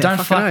 Yeah, but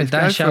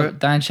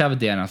don't shove it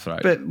down our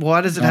throat. But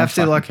why does it have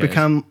to like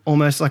become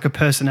almost like a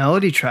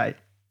personality trait?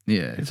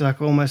 Yeah, it's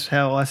like almost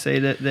how I see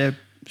that they're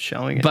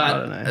showing it. But I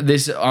don't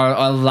know.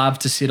 I love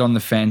to sit on the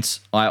fence.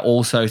 I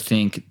also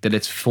think that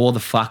it's for the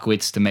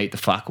fuckwits to meet the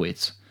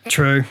fuckwits.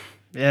 True.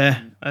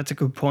 Yeah, that's a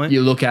good point.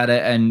 You look at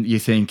it and you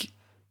think,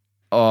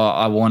 for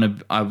the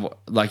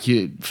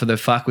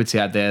fuckwits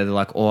out there, they're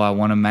like, I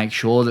want to make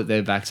sure that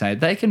they're vaccinated.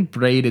 They can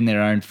breed in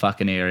their own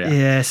fucking area.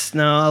 Yes.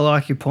 No, I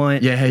like your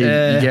point. Yeah,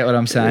 you get what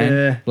I'm saying?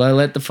 Yeah. Well,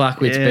 let the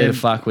fuckwits be the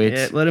fuckwits.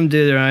 Yeah, let them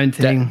do their own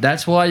thing.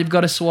 That's why you've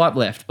got to swipe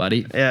left,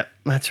 buddy. Yeah,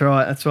 that's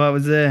right. That's why I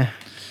was there.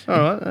 All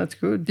right, that's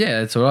good. Yeah,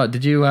 that's all right.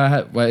 Did you,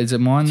 wait, is it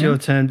mine It's now? your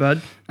turn,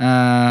 bud.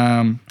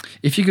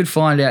 If you could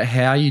find out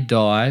how you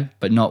die,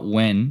 but not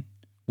when,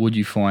 would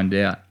you find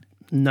out?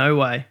 No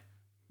way.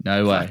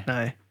 No way. Fuck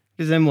no.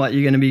 Because then what?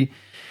 You're going to be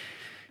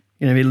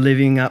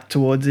living up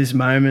towards this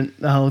moment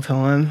the whole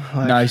time.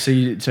 Like, no, so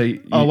you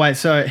wait.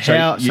 So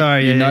how?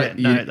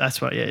 No, that's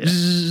what. Yeah.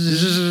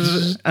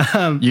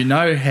 You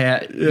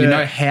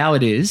know how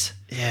it is.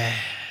 Yeah.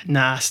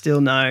 Nah,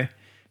 still no.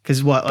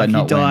 Because what? Like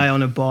you die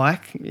on a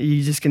bike,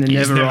 you're just going to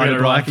never ride a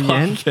bike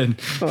again.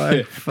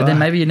 But then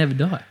maybe you never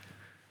die.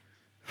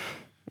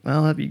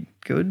 Well, that'd be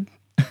good.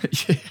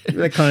 Yeah.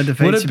 That kind of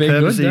defeats the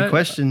purpose of your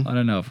question. I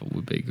don't know if it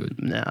would be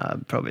good. Nah,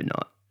 probably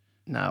not.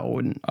 No, I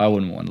wouldn't. I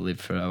wouldn't want to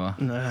live forever.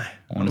 No.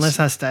 Unless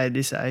I stayed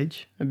this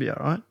age, it'd be all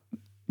right.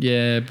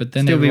 Yeah, but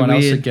then everyone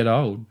else would get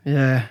old.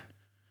 Yeah.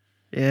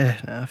 Yeah,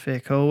 no, fair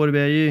call. What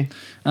about you?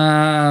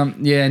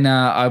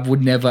 I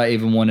would never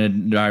even want to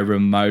know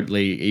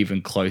remotely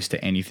even close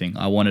to anything.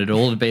 I want it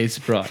all to be a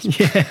surprise.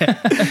 Yeah.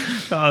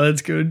 Oh,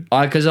 that's good.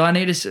 Because I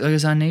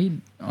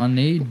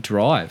need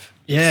drive.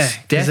 Yeah.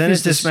 Because then it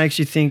just makes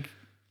you think,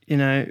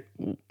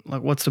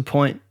 like, what's the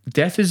point?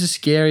 Death is the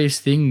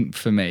scariest thing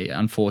for me,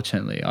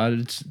 unfortunately.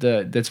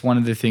 That's one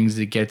of the things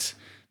that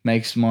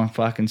makes my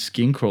fucking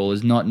skin crawl,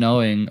 is not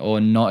knowing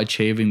or not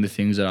achieving the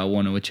things that I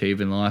want to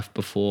achieve in life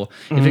before.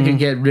 If it could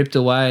get ripped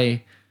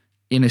away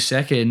in a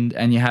second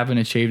and you haven't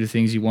achieved the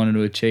things you wanted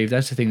to achieve.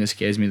 That's the thing that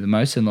scares me the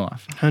most in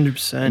life.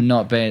 100%. And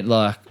not being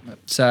like,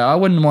 so I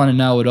wouldn't want to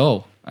know it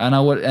all.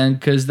 And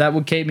because that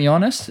would keep me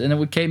honest and it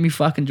would keep me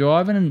fucking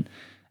driving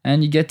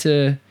and you get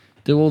to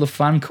do all the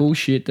fun, cool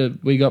shit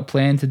that we got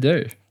planned to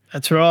do.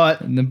 That's right.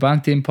 And the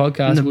Bunked In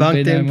podcast The would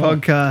Bunked be no In more.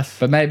 podcast.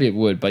 But maybe it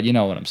would, but you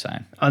know what I'm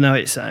saying. I know what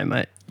you're saying,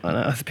 mate. I know.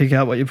 I have to pick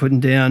up what you're putting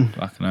down.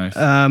 Fucking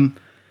oath.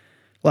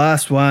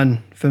 Last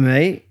one for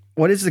me.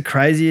 What is the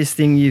craziest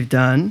thing you've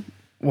done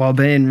while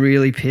being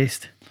really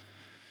pissed?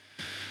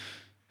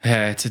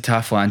 Yeah, it's a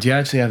tough one. Do you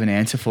actually have an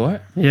answer for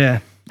it? Yeah.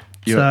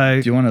 Do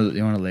you want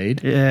to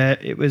lead? Yeah,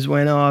 it was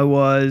when I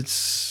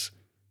was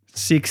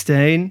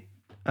 16.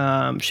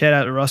 Shout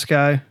out to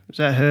Roscoe. Was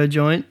that her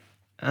joint?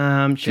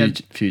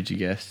 Future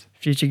guest.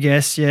 Future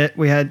guest. Yeah,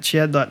 she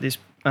had like this.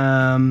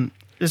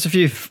 Just a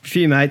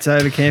few mates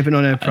over camping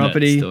on her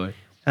property. Story.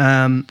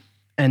 And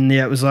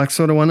yeah, it was like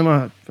sort of one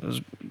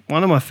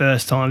of my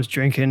first times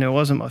drinking. It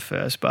wasn't my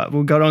first, but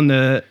we got on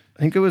I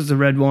think it was the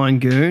red wine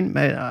goon.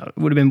 Maybe, it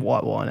would have been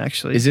white wine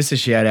actually. Is this a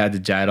shout out to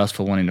Jados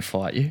for wanting to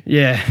fight you?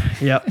 Yeah.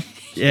 Yep.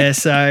 Yeah.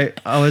 So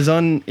I was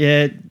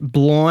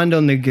blind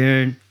on the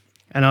goon,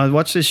 and I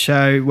watched this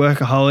show,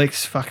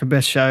 Workaholics, fucking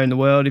best show in the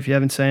world. If you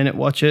haven't seen it,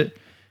 watch it.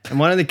 And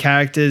one of the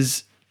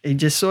characters, he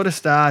just sort of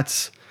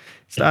starts.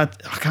 I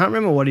can't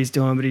remember what he's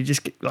doing, but he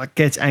just like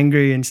gets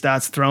angry and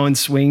starts throwing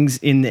swings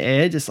in the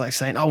air, just like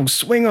saying, "I'll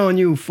swing on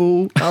you,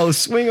 fool! I'll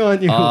swing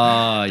on you."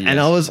 Oh, yes. And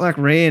I was like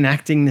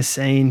reenacting the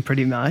scene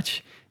pretty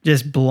much,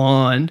 just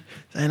blind,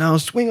 saying, "I'll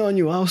swing on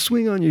you, I'll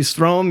swing on you,"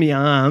 throwing my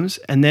arms.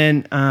 And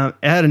then out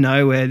of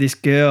nowhere, this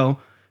girl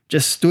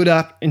just stood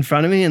up in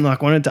front of me and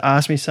like wanted to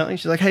ask me something.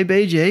 She's like, "Hey,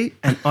 BG,"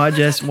 and I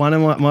just one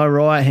of my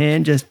right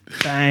hand just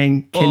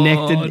bang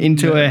connected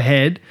into her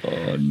head,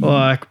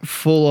 like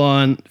full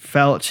on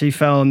she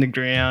fell on the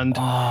ground.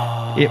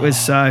 It was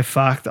so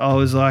fucked. I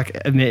was like,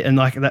 and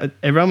like that,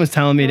 everyone was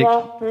telling me to,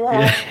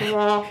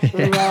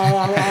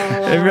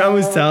 everyone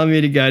was telling me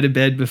to go to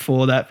bed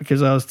before that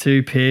because I was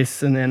too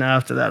pissed. And then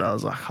after that, I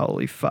was like,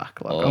 holy fuck,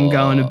 like I'm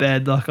going to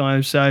bed. Like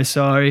I'm so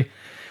sorry.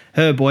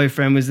 Her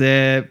boyfriend was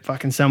there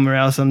fucking somewhere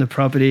else on the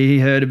property. He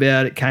heard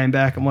about it, came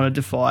back and wanted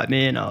to fight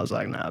me. And I was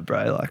like, nah,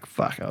 bro, like,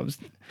 fuck,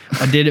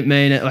 I didn't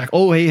mean it. Like,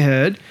 all he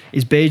heard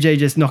is BJ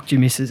just knocked your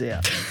missus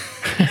out.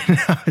 And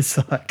I was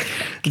like,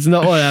 it's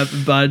not what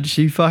happened, bud.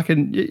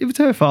 It was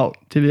her fault,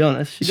 to be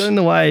honest. She got in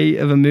the way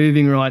of a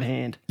moving right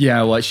hand.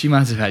 Yeah, well, she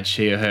must have had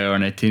she or her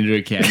on her Tinder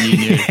account. You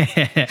knew.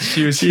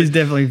 She was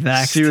definitely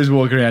vaxxed. She was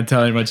walking around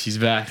telling everyone she's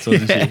vaxxed,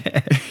 wasn't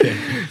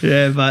she?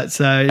 Yeah, but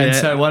so, yeah. And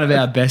so one of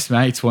our best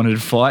mates wanted to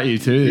fight you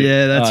too.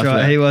 Yeah, that's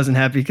right. He wasn't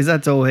happy because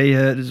that's all he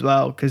heard as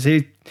well.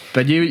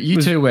 But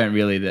you two weren't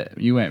really mates.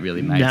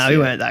 No, we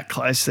weren't that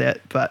close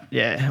yet. But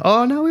yeah.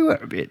 Oh, no, we were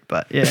a bit.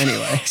 But yeah,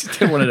 anyway.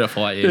 Still wanted to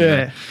fight you.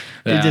 Yeah.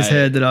 He just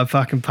heard that I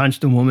fucking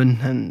punched a woman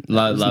and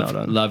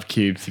love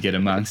Cube to get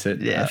amongst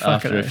it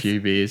after a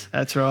few beers.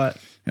 That's right.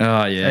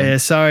 Oh, yeah.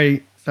 So, yeah,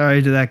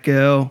 sorry to that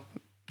girl.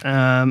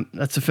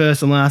 That's the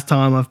first and last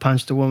time I've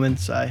punched a woman,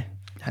 so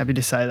happy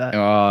to say that.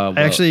 Oh,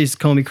 They actually used to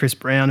call me Chris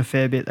Brown a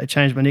fair bit. They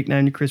changed my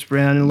nickname to Chris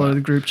Brown in a lot of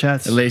the group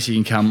chats. At least you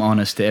can come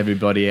honest to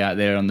everybody out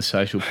there on the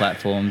social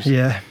platforms.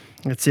 Yeah,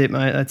 that's it,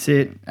 mate. That's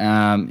it.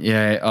 I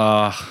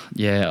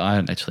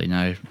don't actually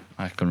know.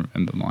 I can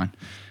remember mine.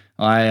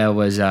 I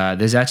was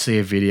there's actually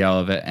a video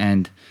of it,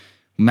 and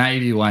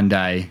maybe one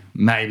day,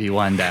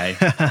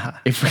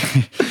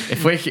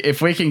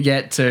 if we can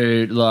get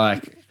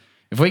to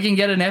if we can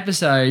get an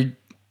episode,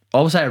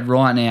 I'll say it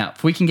right now,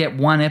 if we can get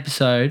one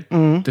episode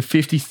to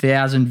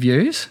 50,000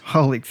 views,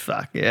 holy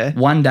fuck, yeah,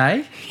 one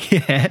day,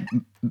 yeah,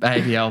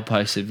 maybe I'll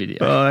post a video.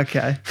 Oh,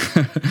 okay,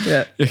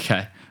 yeah,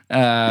 okay.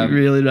 You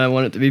really don't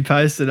want it to be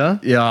posted, huh?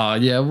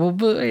 Yeah. Well,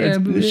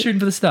 we're shooting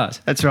for the stars.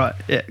 That's right.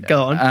 Yeah,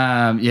 go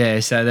on.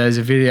 So there's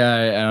a video,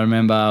 and I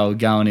remember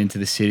going into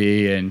the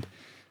city, and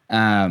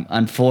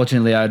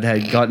unfortunately, I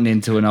had gotten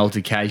into an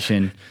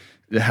altercation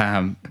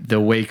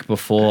the week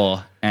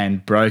before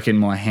and broken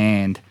my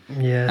hand.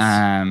 Yes.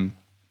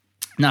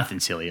 Nothing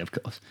silly, of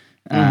course.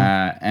 We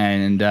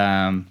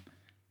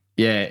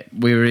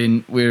were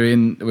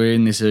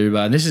in this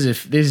Uber. This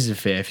is a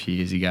fair few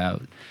years ago.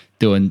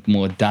 Doing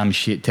more dumb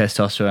shit,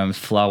 testosterone was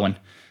flowing.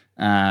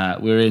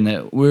 We're in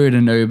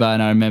an Uber,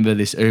 and I remember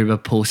this Uber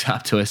pulls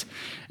up to us,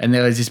 and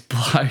there was this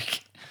bloke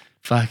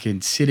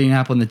fucking sitting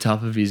up on the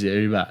top of his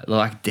Uber,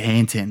 like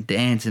dancing.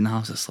 I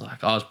was just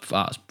like, I was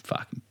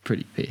fucking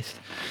pretty pissed.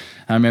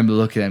 I remember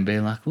looking at him,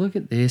 being like, "Look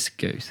at this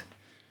goose."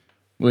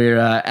 We're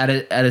at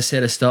a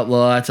set of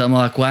stoplights. I'm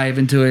like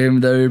waving to him,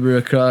 the Uber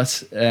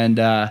across, and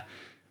I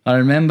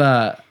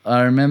remember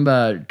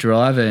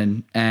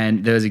driving,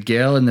 and there was a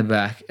girl in the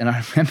back, and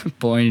I remember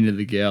pointing to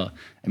the girl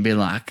and being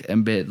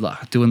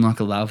like doing like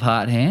a love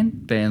heart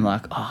hand, being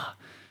like, oh,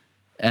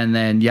 and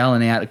then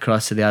yelling out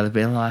across to the other,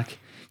 being like,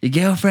 "Your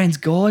girlfriend's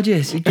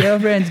gorgeous. Your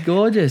girlfriend's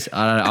gorgeous."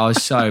 I don't know. I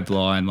was so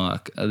blind.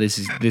 Like this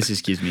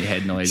just gives me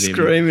head noise.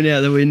 Screaming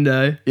out the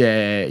window.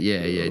 Yeah.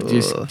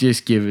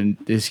 Just giving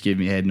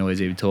me head noise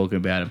even talking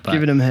about it. But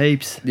giving them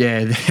heaps.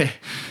 Yeah.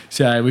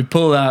 So we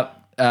pull up.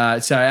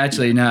 So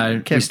actually,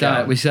 no.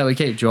 Kept We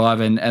keep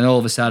driving, and all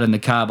of a sudden, the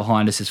car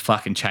behind us is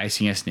fucking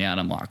chasing us now, and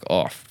I'm like,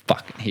 oh,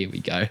 fucking, here we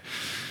go.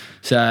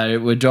 So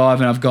we're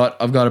driving. I've got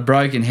a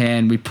broken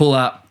hand. We pull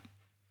up.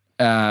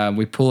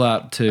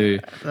 To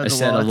a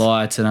set of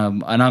lights,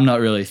 and I'm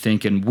not really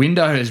thinking.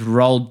 Window has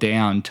rolled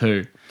down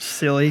too.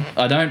 Silly.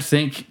 I don't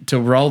think to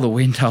roll the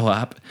window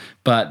up,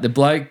 but the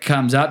bloke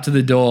comes up to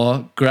the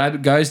door,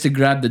 goes to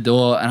grab the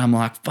door, and I'm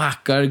like,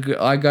 fuck,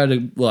 I go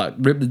to like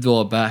rip the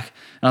door back,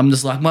 and I'm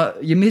just like,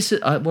 you miss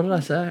it. What did I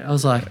say? I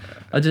was like,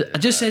 I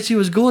just said she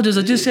was gorgeous.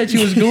 I just said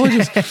she was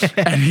gorgeous.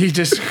 And he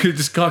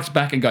just cocks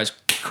back and goes,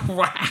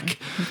 crack,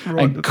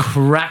 and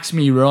cracks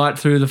me right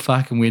through the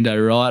fucking window,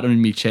 right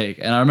on my cheek.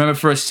 And I remember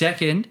for a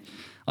second,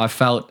 I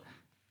felt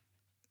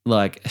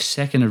like a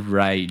second of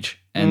rage.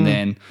 And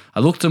then I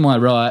looked to my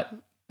right,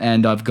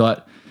 and I've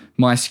got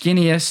my two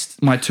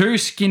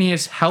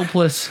skinniest,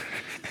 helpless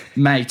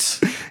mates.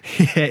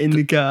 Yeah, in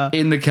the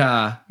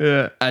car.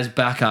 Yeah. As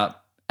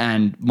backup,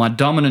 and my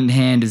dominant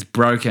hand is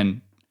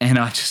broken. And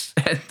I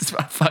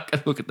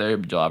fucking look at the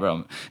Uber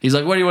driver. He's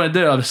like, what do you want to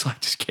do? I'm just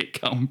like, just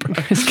keep going, bro.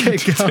 Just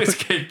keep going. Just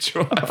keep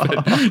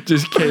driving.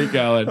 Just keep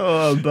going.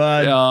 Oh,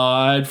 bud. Oh,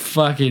 I had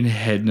fucking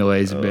head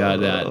noise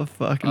about that. Oh,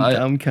 fucking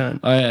dumb cunt.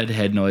 I had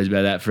head noise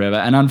about that forever.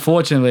 And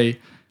unfortunately,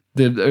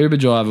 the Uber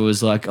driver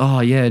was like, oh,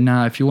 yeah,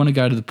 no, if you want to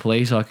go to the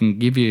police, I can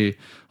give you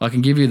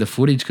the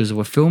footage because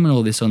we're filming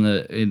all this on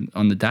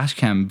the dash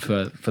cam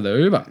for the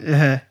Uber.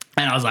 Yeah.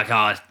 And I was like,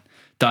 oh,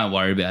 don't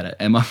worry about it.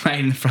 And my mate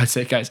in the front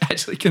seat goes,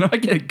 actually, can I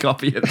get a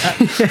copy of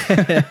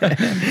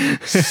that?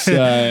 So,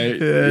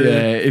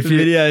 the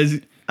video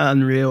is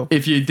unreal.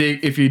 If you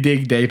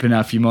dig deep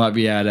enough, you might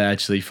be able to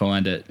actually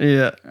find it.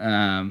 Yeah.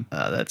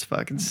 That's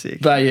fucking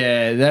sick. But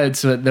yeah,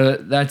 that's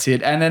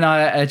it. And then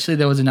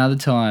there was another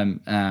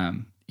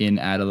time in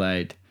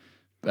Adelaide.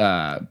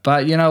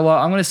 But you know what?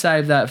 I'm going to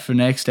save that for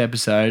next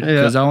episode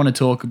because I want to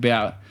talk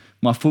about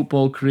my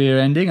football career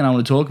ending, and I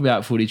want to talk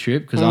about footy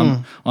trip because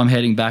I'm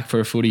heading back for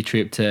a footy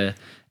trip to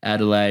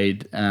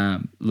Adelaide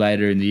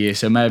later in the year.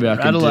 So maybe I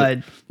can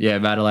Adelaide.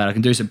 Adelaide. I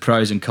can do some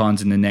pros and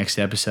cons in the next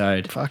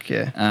episode. Fuck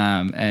yeah.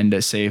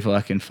 And see if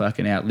I can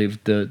fucking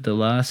outlive the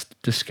last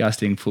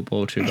disgusting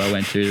football trip I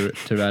went to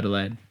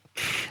Adelaide.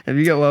 Have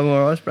you got one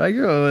more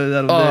icebreaker or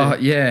that'll do? Oh,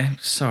 yeah.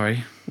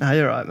 Sorry. No,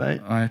 you're right,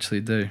 mate. I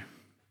actually do.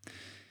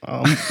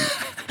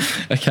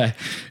 Okay.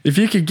 If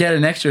you could get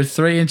an extra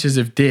 3 inches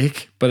of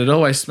dick, but it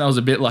always smells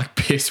a bit like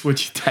piss, would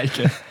you take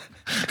it?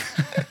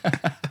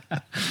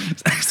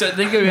 So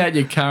think about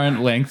your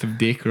current length of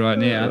dick right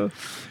now.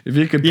 If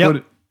you could put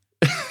it...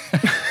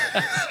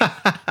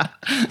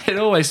 It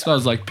always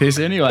smells like piss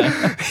anyway.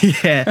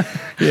 Yeah,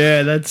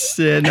 that's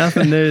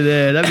nothing new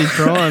there. That'd be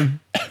prime.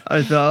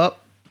 I thought,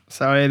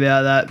 sorry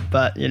about that,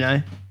 but you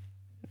know,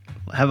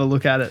 have a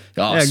look at it.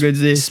 Oh, how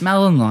good's this?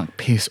 Smelling like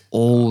piss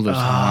all the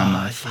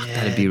time. Fuck,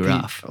 that'd be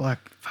rough.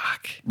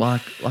 Fuck.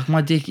 Like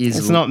my dick is...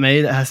 It's not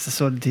me that has to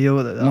sort of deal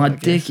with it, though, my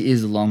dick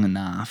is long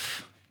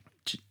enough.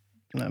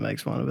 That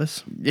makes one of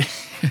us.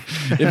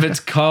 If it's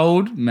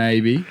cold,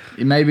 maybe.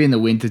 Maybe in the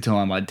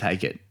wintertime I'd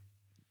take it.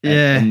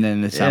 Yeah. And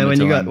then the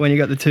summertime. when you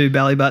got the two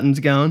belly buttons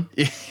going.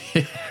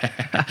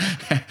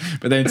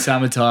 But then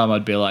summertime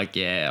I'd be like,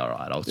 yeah, all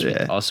right,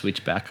 I'll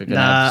switch back. I can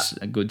have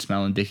a good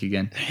smelling dick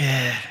again.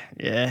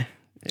 Yeah.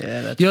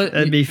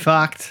 That'd be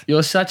fucked.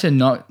 You're such a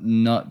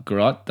not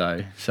grot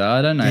though, so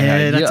I don't know.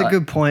 Yeah, that's a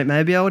good point.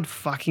 Maybe I would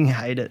fucking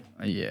hate it.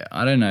 Yeah,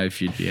 I don't know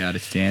if you'd be able to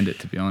stand it,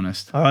 to be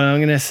honest. All right,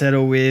 I'm gonna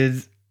settle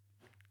with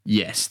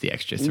yes, the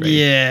extra 3.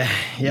 Yeah.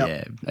 Yep.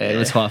 Yeah.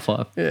 Let's high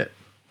five. Yeah.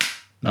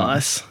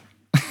 Nice.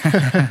 Let's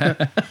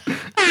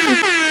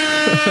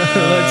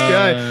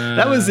go.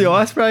 That was the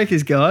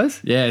icebreakers,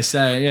 guys. Yeah.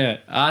 So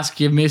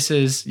ask your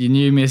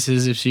new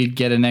missus, if she'd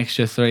get an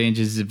extra 3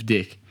 inches of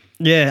dick.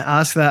 Yeah,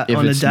 ask that If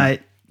on a it's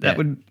date. That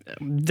would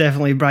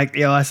definitely break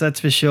the ice, that's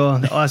for sure.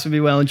 The ice would be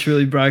well and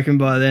truly broken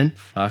by then.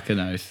 Fucking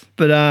oath.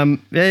 But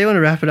you want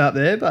to wrap it up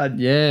there, bud?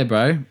 Yeah,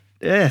 bro.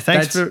 Yeah,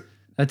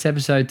 that's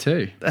episode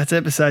 2. That's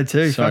episode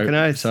 2. Fucking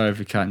oath. Sorry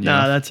for cutting you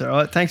off. No, that's all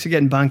right. Thanks for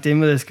getting bunked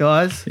in with us,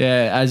 guys.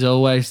 Yeah, as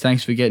always,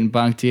 thanks for getting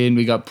bunked in.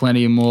 We got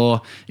plenty of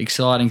more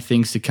exciting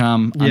things to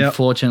come. Yep.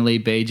 Unfortunately,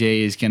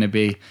 BG is going to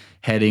be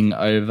heading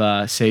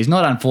overseas.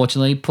 Not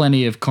unfortunately,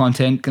 plenty of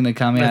content going to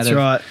come out. That's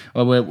right.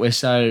 Well,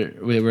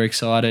 we're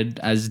excited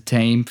as a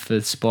team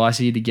for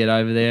Spicy to get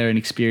over there and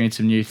experience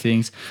some new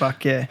things.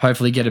 Fuck yeah!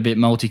 Hopefully, get a bit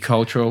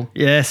multicultural.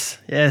 Yes.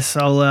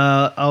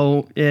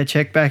 I'll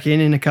check back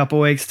in a couple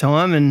of weeks'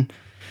 time and.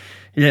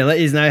 Yeah, let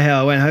you know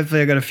how it went.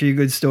 Hopefully I got a few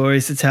good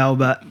stories to tell,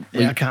 but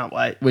I can't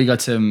wait. We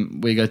got some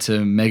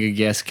mega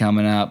guests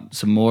coming up,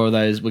 some more of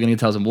those. We're gonna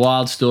tell some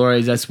wild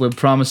stories. We're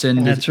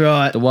promising. That's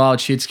right. The wild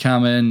shit's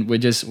coming. We're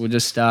just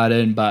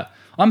starting, but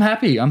I'm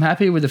happy. I'm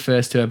happy with the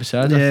first 2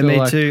 episodes. Yeah,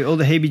 me too. All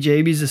the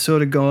heebie-jeebies are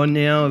sort of gone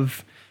now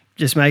of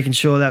just making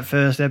sure that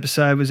first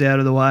episode was out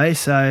of the way.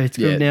 So it's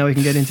good now we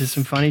can get into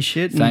some funny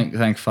shit.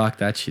 Thank fuck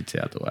that shit's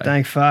out the way.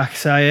 Thank fuck.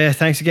 So yeah,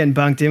 thanks for getting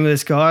bunked in with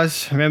us,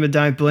 guys. Remember,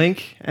 don't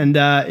blink. And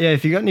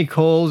if you got any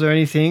calls or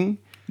anything,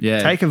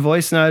 take a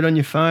voice note on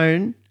your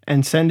phone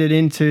and send it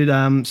into the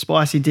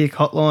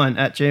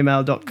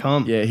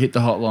spicydickhotline@gmail.com. Yeah, hit the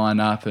hotline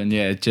up, and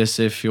just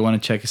if you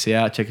want to check us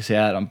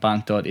out on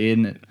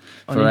bunk.in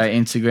for our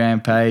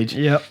Instagram page.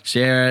 Yep.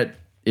 Share it.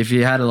 If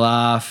you had a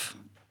laugh,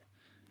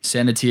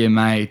 send it to your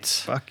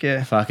mates. Fuck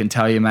yeah. Fucking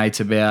tell your mates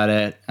about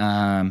it.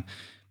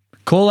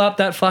 Call up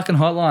that fucking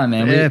hotline,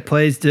 man. Yeah,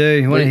 please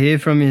do. We want to hear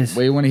from you.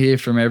 We want to hear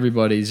from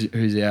everybody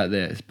who's out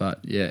there. But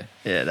yeah.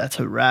 Yeah, that's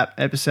a wrap.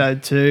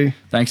 Episode 2.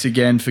 Thanks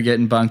again for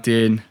getting bunked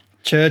in.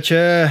 Church.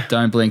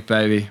 Don't blink,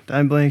 baby.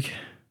 Don't blink.